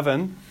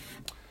 2011,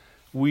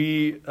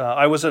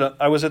 I was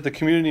at the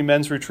community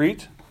men's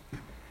retreat,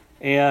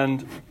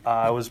 and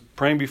I was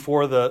praying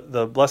before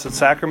the Blessed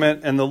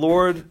Sacrament, and the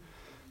Lord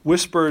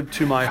whispered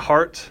to my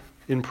heart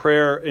in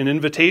prayer an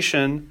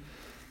invitation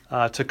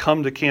to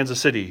come to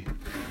Kansas City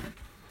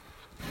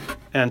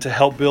and to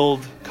help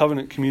build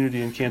covenant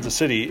community in Kansas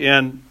City.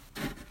 And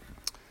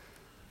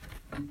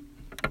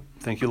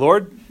thank you,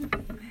 Lord.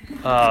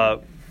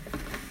 I'm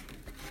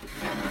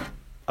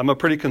a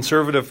pretty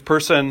conservative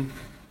person,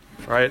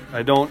 right?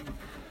 I don't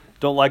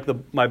like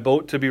my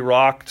boat to be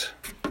rocked.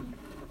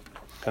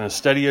 Kind of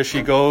steady as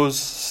she goes,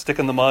 stick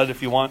in the mud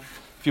if you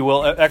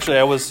will. Actually,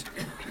 I was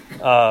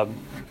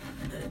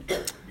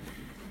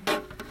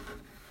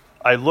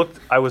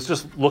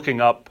just looking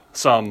up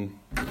some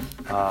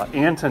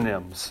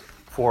antonyms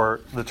for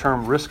the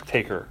term risk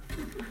taker,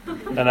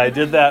 and I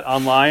did that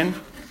online.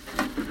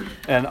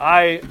 And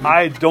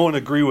I don't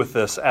agree with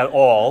this at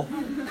all.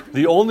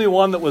 The only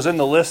one that was in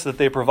the list that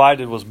they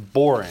provided was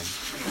boring.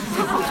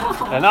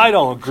 And I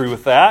don't agree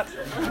with that.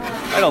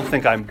 I don't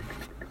think I'm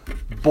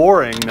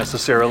boring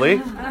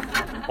necessarily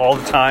all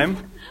the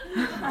time.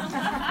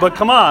 But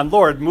come on,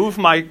 Lord, move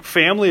my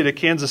family to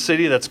Kansas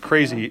City. That's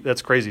crazy.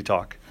 That's crazy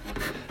talk.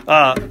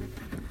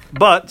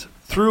 But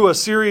through a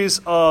series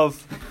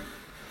of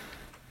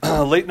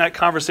late night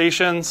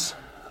conversations,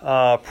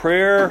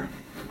 prayer,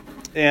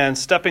 and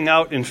stepping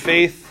out in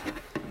faith,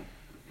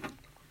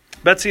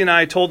 Betsy and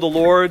I told the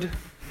Lord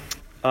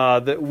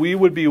that we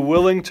would be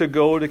willing to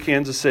go to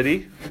Kansas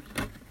City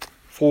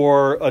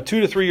for a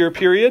 2 to 3 year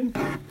period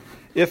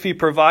if He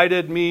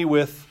provided me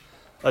with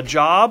a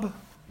job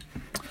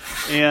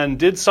and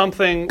did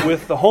something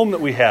with the home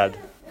that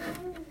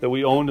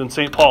we owned in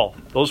St. Paul.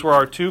 Those were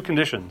our two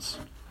conditions: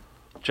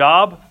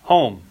 job,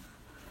 home.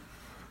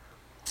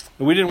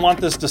 And we didn't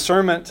want this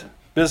discernment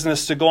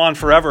business to go on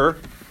forever,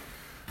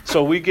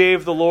 so we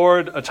gave the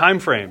Lord a time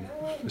frame.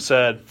 We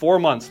said 4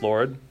 months,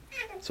 Lord.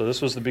 So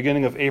this was the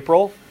beginning of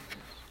April.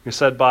 We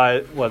said by,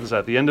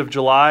 the end of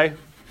July?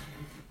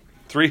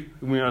 3?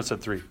 We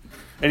said 3.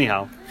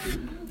 Anyhow,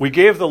 we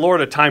gave the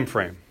Lord a time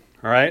frame.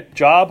 All right?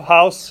 Job,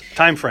 house,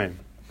 time frame.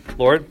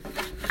 Lord,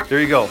 there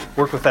you go.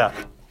 Work with that.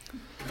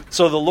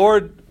 So the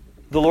Lord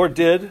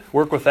did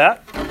work with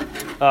that.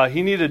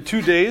 He needed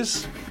 2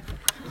 days.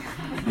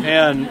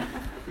 And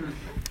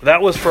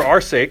that was for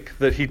our sake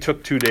that He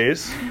took 2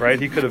 days, right?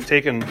 He could have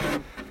taken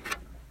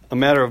a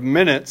matter of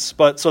minutes.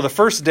 But so the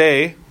first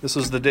day, this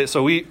was the day.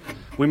 So we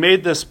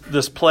made this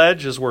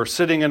pledge as we're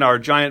sitting in our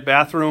giant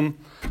bathroom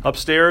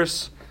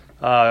upstairs,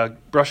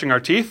 brushing our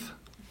teeth,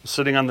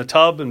 sitting on the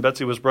tub, and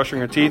Betsy was brushing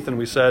her teeth, and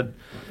we said,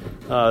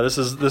 "This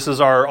is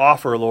our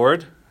offer,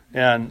 Lord."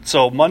 And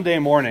so Monday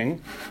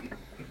morning,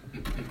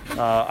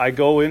 I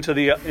go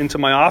into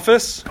my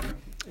office,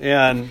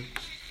 and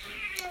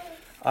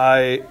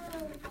I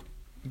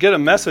get a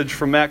message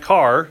from Matt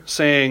Carr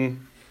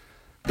saying,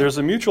 there's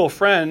a mutual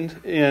friend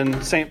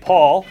in St.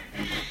 Paul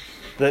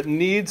that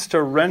needs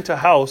to rent a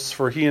house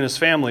for he and his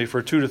family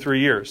for 2 to 3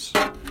 years.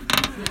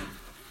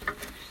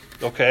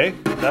 Okay,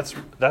 that's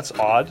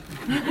odd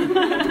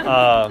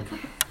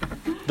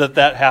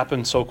that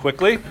happened so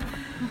quickly.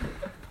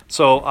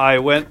 So I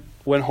went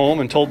home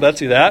and told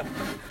Betsy that.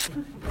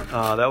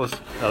 That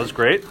was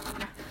great.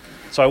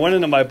 So I went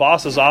into my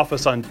boss's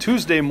office on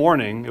Tuesday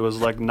morning. It was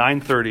like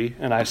 9:30,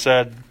 and I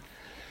said,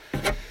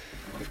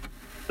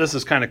 "This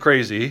is kind of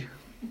crazy,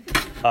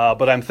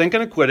 but I'm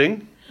thinking of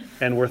quitting,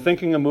 and we're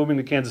thinking of moving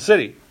to Kansas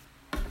City."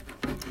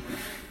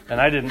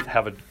 And I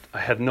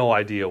had no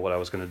idea what I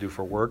was going to do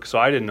for work, so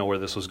I didn't know where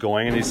this was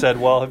going. And he said,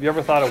 "Well, have you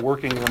ever thought of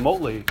working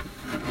remotely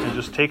and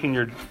just taking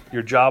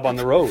your job on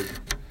the road?"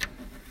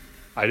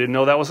 I didn't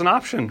know that was an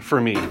option for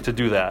me to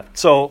do that.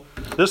 So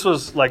this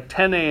was like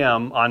 10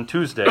 a.m. on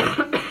Tuesday,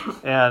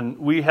 and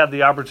we had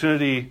the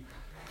opportunity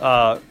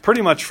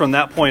pretty much from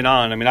that point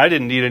on. I mean, I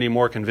didn't need any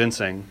more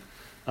convincing.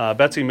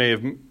 Betsy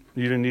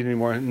you didn't need any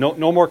more,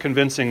 no more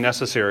convincing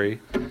necessary.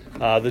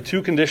 The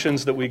two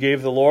conditions that we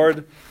gave the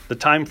Lord, the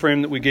time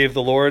frame that we gave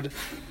the Lord,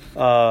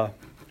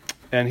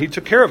 and He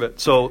took care of it.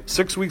 So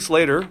 6 weeks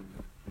later,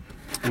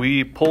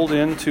 we pulled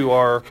into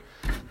our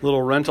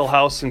little rental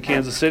house in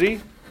Kansas City,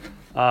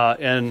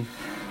 and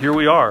here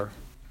we are.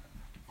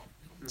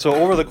 So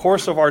over the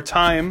course of our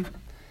time,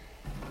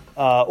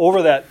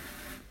 over that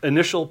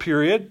initial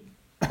period,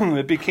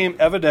 it became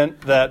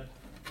evident that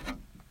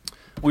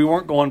we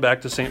weren't going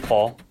back to St.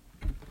 Paul,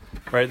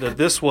 right? That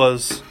this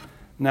was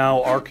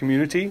now our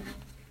community,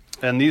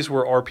 and these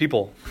were our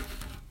people.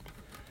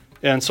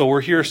 And so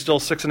we're here still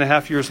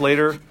 6.5 years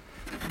later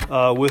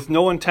with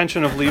no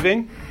intention of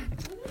leaving,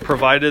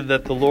 provided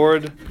that the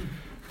Lord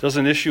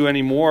doesn't issue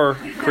any more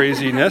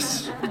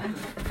craziness.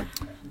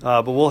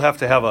 But we'd have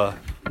to have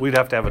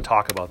a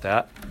talk about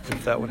that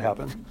if that would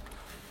happen.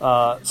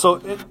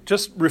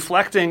 Just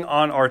reflecting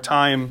on our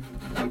time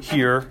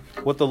here,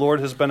 what the Lord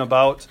has been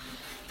about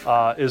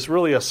is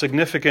really a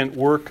significant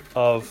work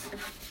of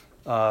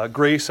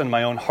grace in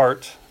my own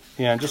heart.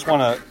 And just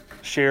want to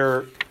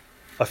share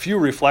a few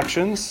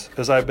reflections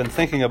as I've been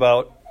thinking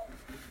about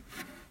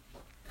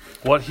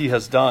what He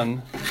has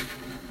done.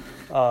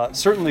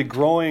 Certainly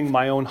growing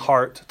my own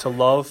heart to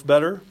love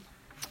better,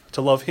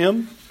 to love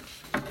Him,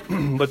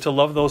 but to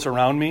love those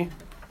around me.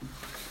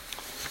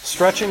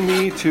 Stretching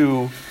me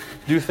to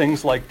do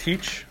things like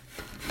teach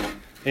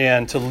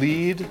and to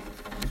lead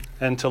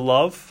and to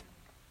love.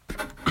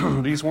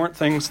 These weren't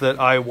things that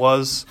I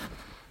was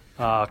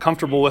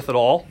comfortable with at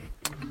all.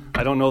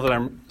 I don't know that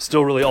I'm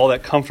still really all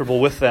that comfortable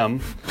with them,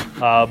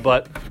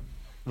 but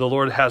the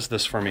Lord has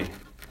this for me.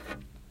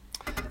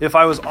 If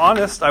I was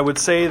honest, I would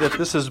say that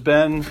this has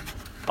been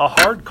a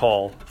hard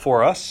call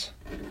for us,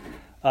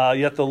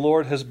 yet the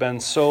Lord has been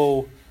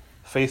so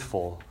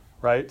faithful,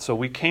 right? So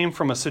we came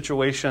from a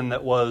situation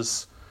that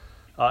was,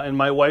 in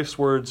my wife's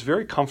words,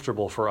 very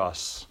comfortable for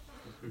us.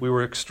 We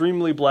were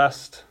extremely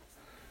blessed.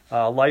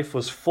 Life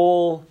was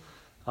full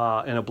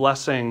and a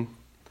blessing.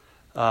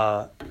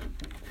 And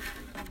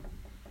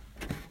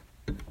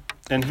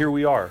here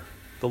we are.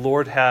 The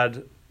Lord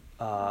had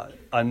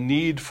a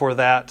need for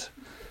that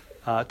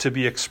to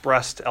be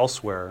expressed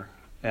elsewhere,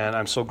 and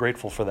I'm so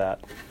grateful for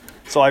that.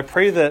 So I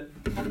pray that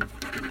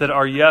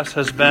our yes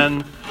has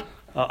been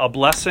a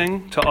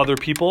blessing to other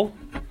people.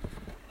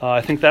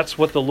 I think that's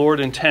what the Lord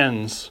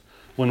intends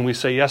when we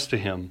say yes to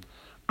Him,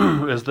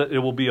 is that it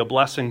will be a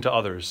blessing to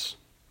others.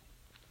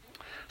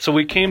 So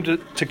we came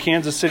to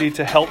Kansas City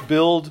to help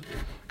build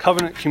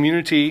covenant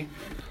community,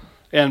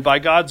 and by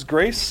God's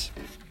grace,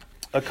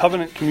 a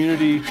covenant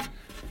community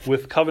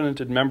with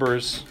covenanted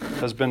members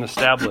has been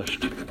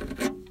established.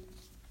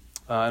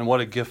 And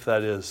what a gift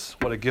that is.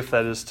 What a gift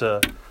that is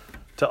to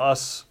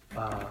us.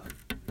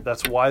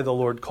 That's why the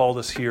Lord called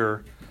us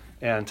here.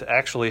 And to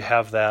actually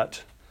have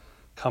that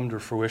come to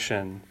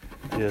fruition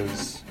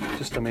is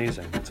just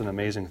amazing. It's an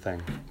amazing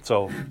thing.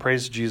 So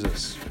praise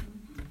Jesus.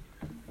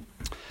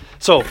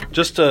 So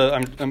just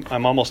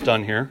I'm almost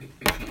done here.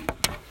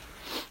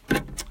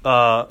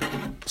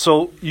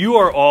 So you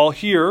are all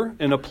here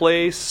in a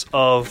place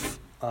of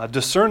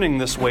discerning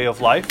this way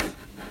of life.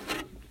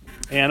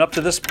 And up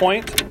to this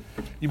point,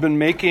 you've been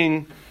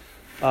making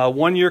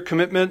 1-year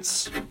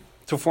commitments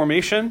to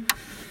formation.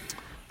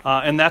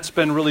 And that's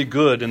been really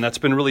good, and that's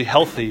been really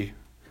healthy.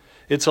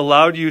 It's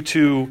allowed you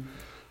to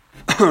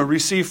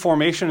receive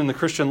formation in the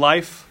Christian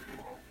life,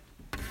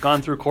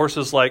 gone through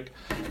courses like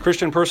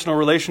Christian Personal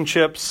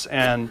Relationships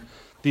and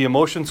the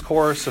Emotions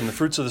course and the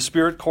Fruits of the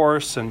Spirit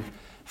course and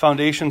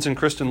Foundations in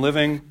Christian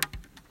Living.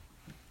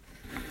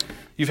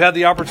 You've had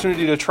the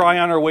opportunity to try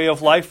on our way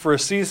of life for a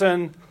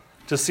season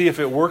to see if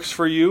it works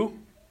for you.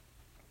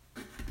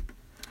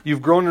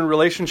 You've grown in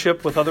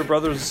relationship with other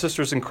brothers and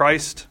sisters in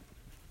Christ.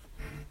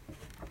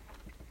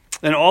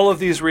 And all of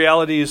these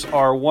realities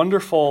are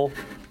wonderful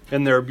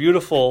and they're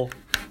beautiful,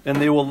 and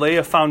they will lay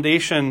a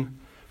foundation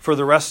for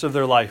the rest of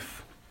their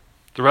life,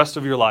 the rest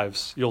of your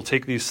lives. You'll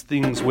take these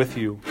things with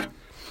you.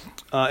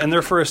 And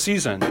they're for a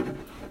season,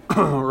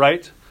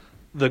 right?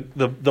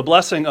 The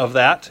blessing of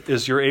that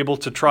is you're able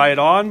to try it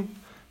on,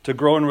 to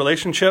grow in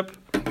relationship,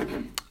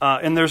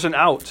 and there's an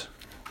out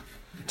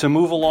to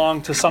move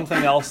along to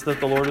something else that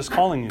the Lord is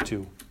calling you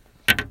to.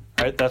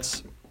 Right?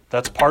 That's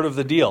part of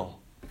the deal.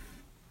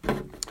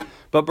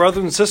 But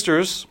brothers and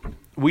sisters,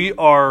 we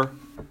are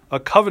a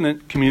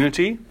covenant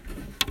community,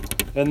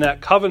 and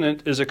that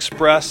covenant is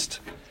expressed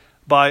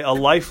by a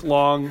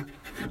lifelong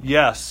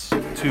yes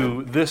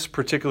to this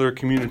particular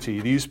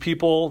community. These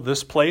people,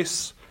 this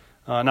place,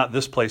 not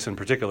this place in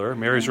particular.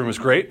 Mary's room is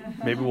great.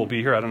 Maybe we'll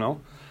be here, I don't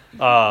know.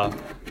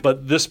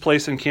 But this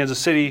place in Kansas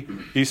City,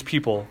 these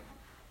people.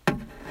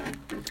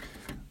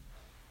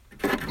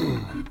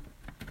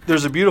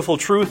 There's a beautiful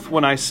truth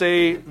when I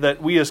say that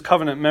we as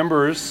covenant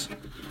members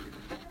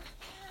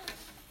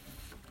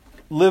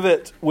live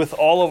it with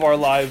all of our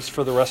lives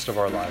for the rest of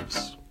our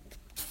lives.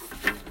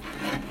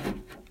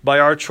 By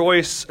our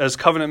choice as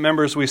covenant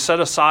members, we set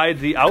aside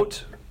the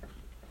out.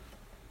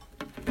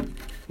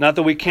 Not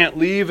that we can't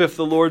leave if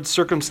the Lord's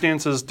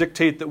circumstances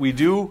dictate that we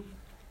do,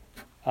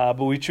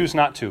 but we choose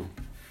not to.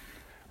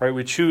 Right?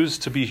 We choose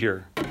to be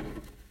here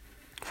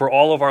for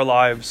all of our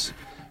lives,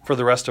 for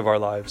the rest of our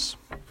lives.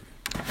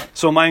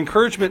 So my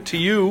encouragement to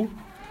you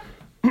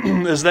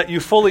is that you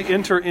fully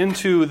enter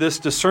into this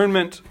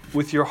discernment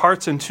with your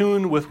hearts in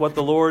tune with what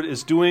the Lord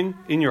is doing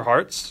in your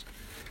hearts.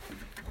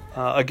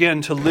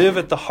 Again, to live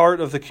at the heart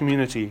of the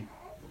community,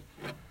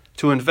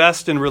 to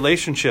invest in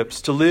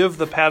relationships, to live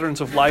the patterns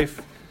of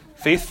life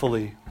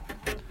faithfully,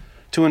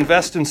 to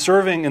invest in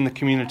serving in the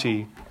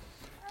community,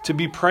 to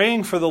be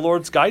praying for the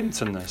Lord's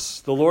guidance in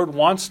this. The Lord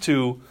wants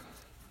to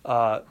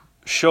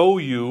show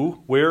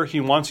you where He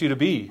wants you to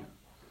be.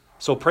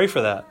 So pray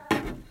for that.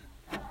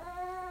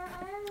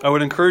 I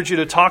would encourage you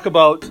to talk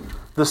about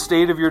the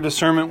state of your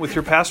discernment with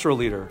your pastoral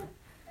leader.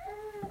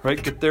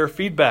 Right? Get their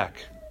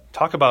feedback.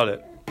 Talk about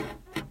it.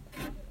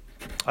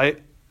 I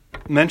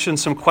mentioned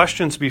some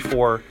questions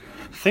before.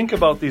 Think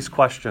about these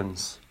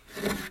questions.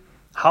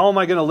 How am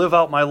I going to live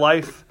out my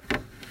life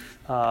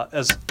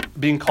as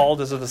being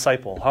called as a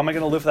disciple? How am I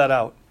going to live that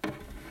out?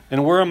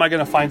 And where am I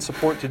going to find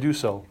support to do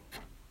so?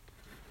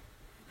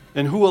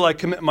 And who will I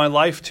commit my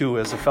life to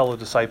as a fellow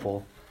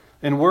disciple?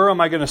 And where am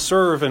I going to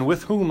serve, and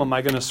with whom am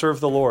I going to serve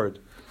the Lord?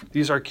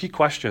 These are key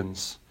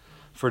questions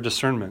for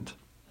discernment.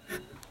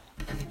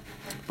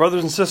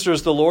 Brothers and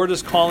sisters, the Lord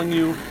is calling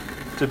you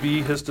to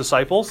be His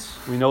disciples.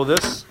 We know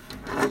this.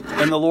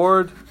 And the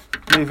Lord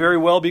may very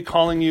well be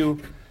calling you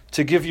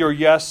to give your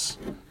yes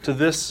to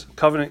this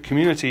covenant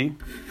community.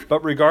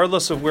 But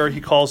regardless of where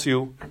He calls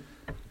you,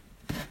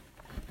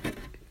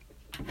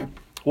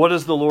 what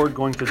is the Lord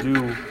going to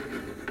do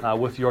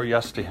with your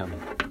yes to Him?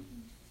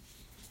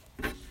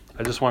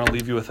 I just want to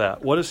leave you with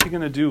that. What is He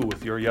going to do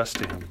with your yes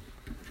to Him?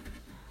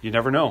 You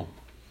never know.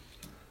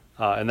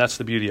 And that's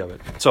the beauty of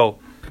it. So,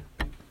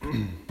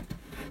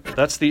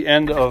 that's the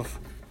end of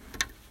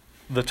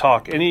the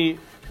talk. Any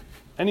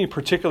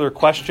particular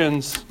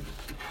questions,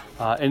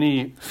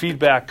 any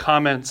feedback,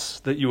 comments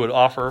that you would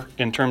offer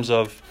in terms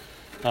of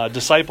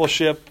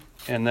discipleship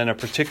and then a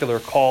particular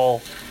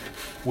call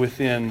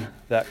within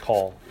that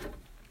call?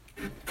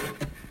 One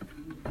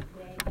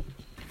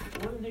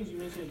of the things you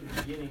mentioned at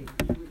the beginning,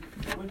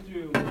 you went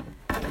through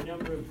a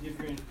number of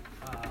different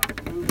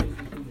movements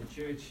within the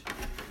church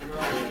that are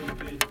all really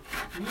good.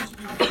 Can you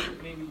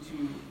speak maybe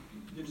to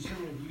the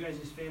discernment of you guys'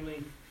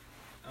 family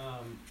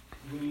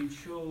when you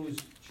chose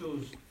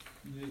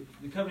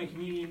the covenant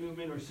community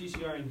movement or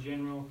CCR in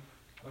general,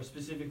 or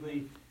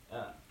specifically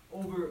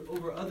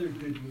over other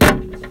good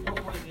movements?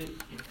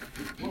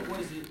 What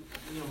was it?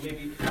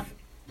 Maybe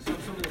some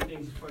of the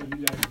things as part of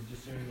you guys'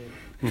 discernment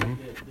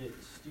that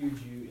steered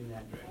you in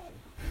that direction.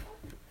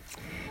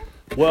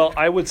 Well,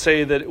 I would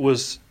say that it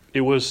was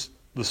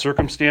the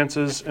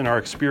circumstances and our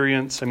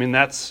experience. I mean,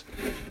 that's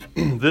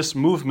this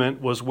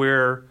movement was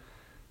where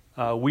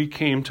we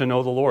came to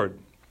know the Lord,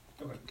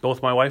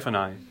 both my wife and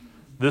I.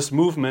 This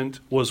movement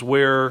was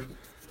where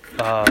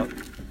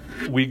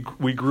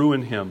we grew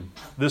in Him.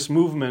 This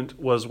movement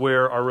was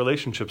where our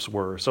relationships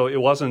were. So it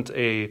wasn't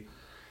we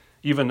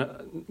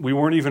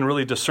weren't even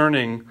really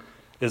discerning,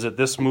 is it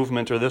this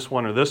movement or this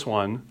one or this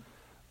one?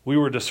 We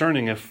were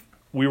discerning if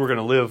we were going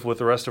to live with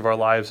the rest of our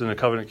lives in a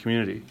covenant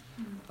community.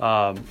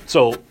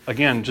 So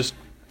again, just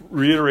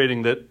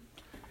reiterating that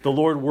the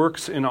Lord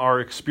works in our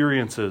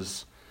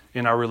experiences,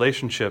 in our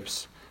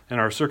relationships, in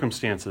our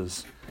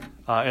circumstances.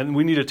 And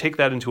we need to take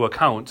that into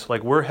account.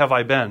 Like, where have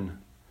I been?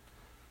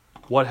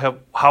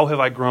 How have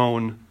I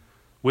grown?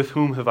 With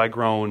whom have I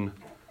grown?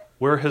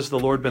 Where has the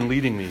Lord been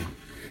leading me?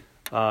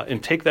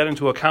 And take that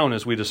into account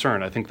as we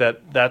discern. I think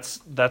that's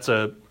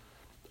a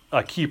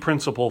key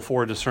principle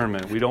for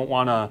discernment. We don't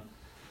want to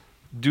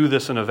do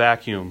this in a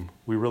vacuum.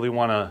 We really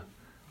want to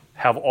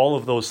have all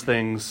of those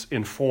things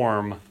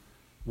inform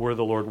where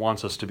the Lord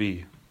wants us to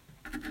be.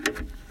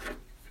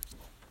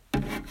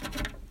 Can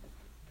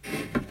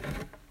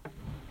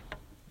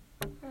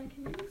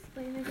you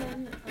explain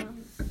again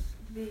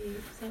the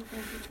St.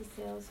 Francis de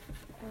Sales?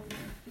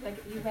 Like,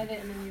 you read it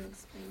and then you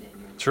explained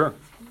it. Sure.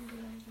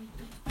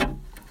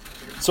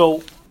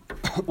 So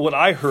what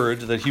I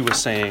heard that he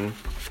was saying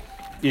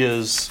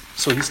is,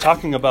 so he's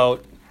talking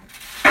about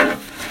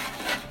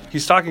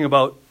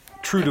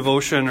true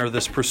devotion or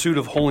this pursuit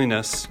of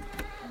holiness.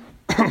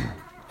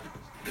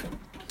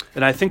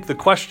 And I think the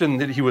question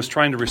that he was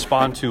trying to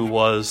respond to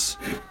was,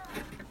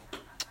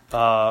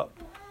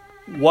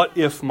 what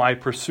if my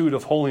pursuit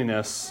of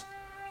holiness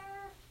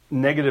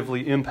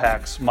negatively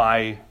impacts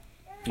my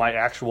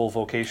actual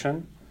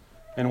vocation?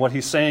 And what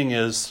he's saying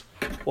is,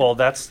 well,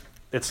 that's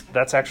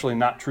actually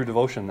not true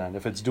devotion then,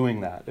 if it's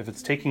doing that. If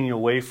it's taking you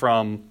away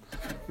from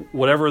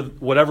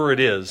whatever it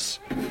is.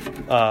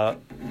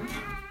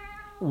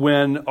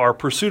 When our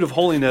pursuit of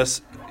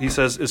holiness, he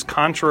says, is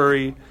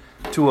contrary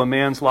to a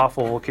man's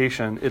lawful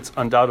vocation, it's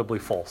undoubtedly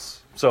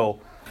false. So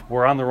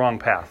we're on the wrong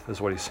path, is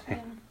what he's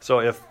saying. So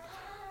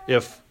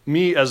if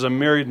me as a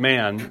married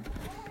man,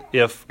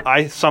 if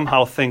I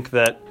somehow think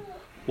that,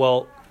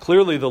 well,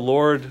 clearly the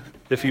Lord,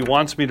 if He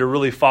wants me to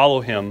really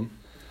follow Him,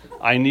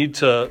 I need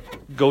to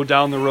go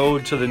down the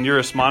road to the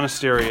nearest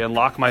monastery and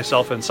lock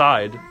myself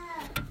inside.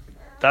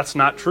 That's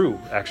not true,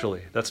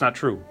 actually. That's not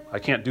true. I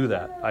can't do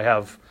that. I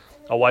have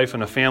a wife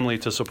and a family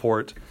to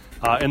support.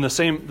 In the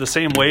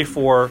same way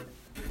for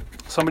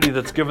somebody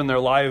that's given their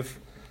life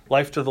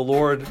to the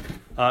Lord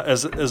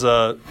as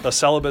a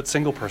celibate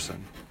single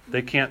person.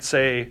 They can't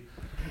say,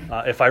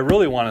 if I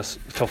really want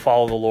to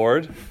follow the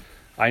Lord,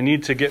 I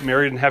need to get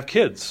married and have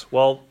kids.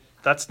 Well,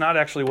 that's not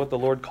actually what the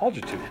Lord called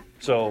you to.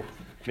 So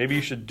maybe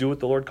you should do what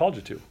the Lord called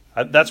you to.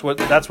 That's what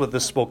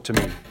this spoke to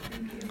me. And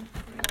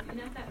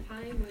at that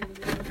time when it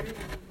was written,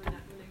 when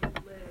they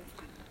lived,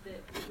 that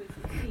it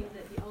seemed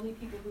that the only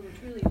people who were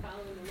truly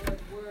following the Lord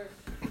were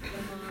the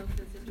monks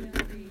and sisters and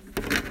priests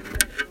in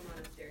the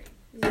monastery.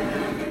 So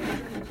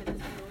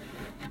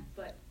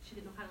but she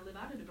didn't know how to live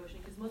out a devotion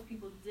because most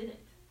people didn't.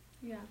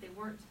 Yeah. They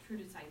weren't true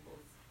disciples.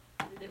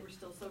 They were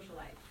still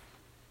socialites.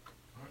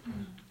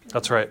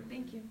 That's right.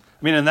 Thank you.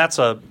 I mean, and that's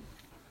I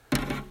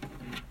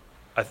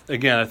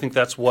think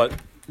that's what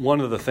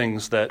one of the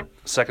things that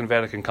Second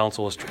Vatican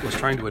Council was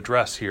trying to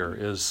address here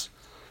is,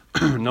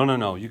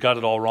 no, you got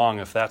it all wrong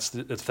if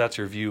that's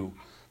your view.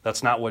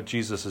 That's not what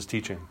Jesus is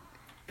teaching.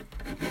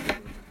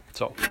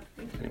 So,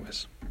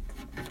 anyways.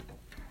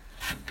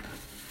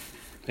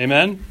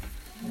 Amen?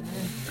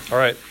 All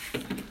right.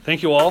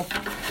 Thank you all.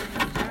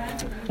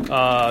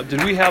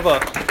 Did we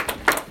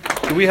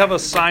have a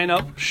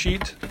sign-up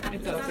sheet?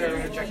 It's up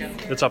there. Check in.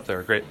 It's up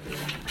there. Great.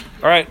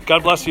 All right.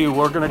 God bless you.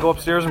 We're going to go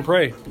upstairs and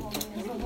pray.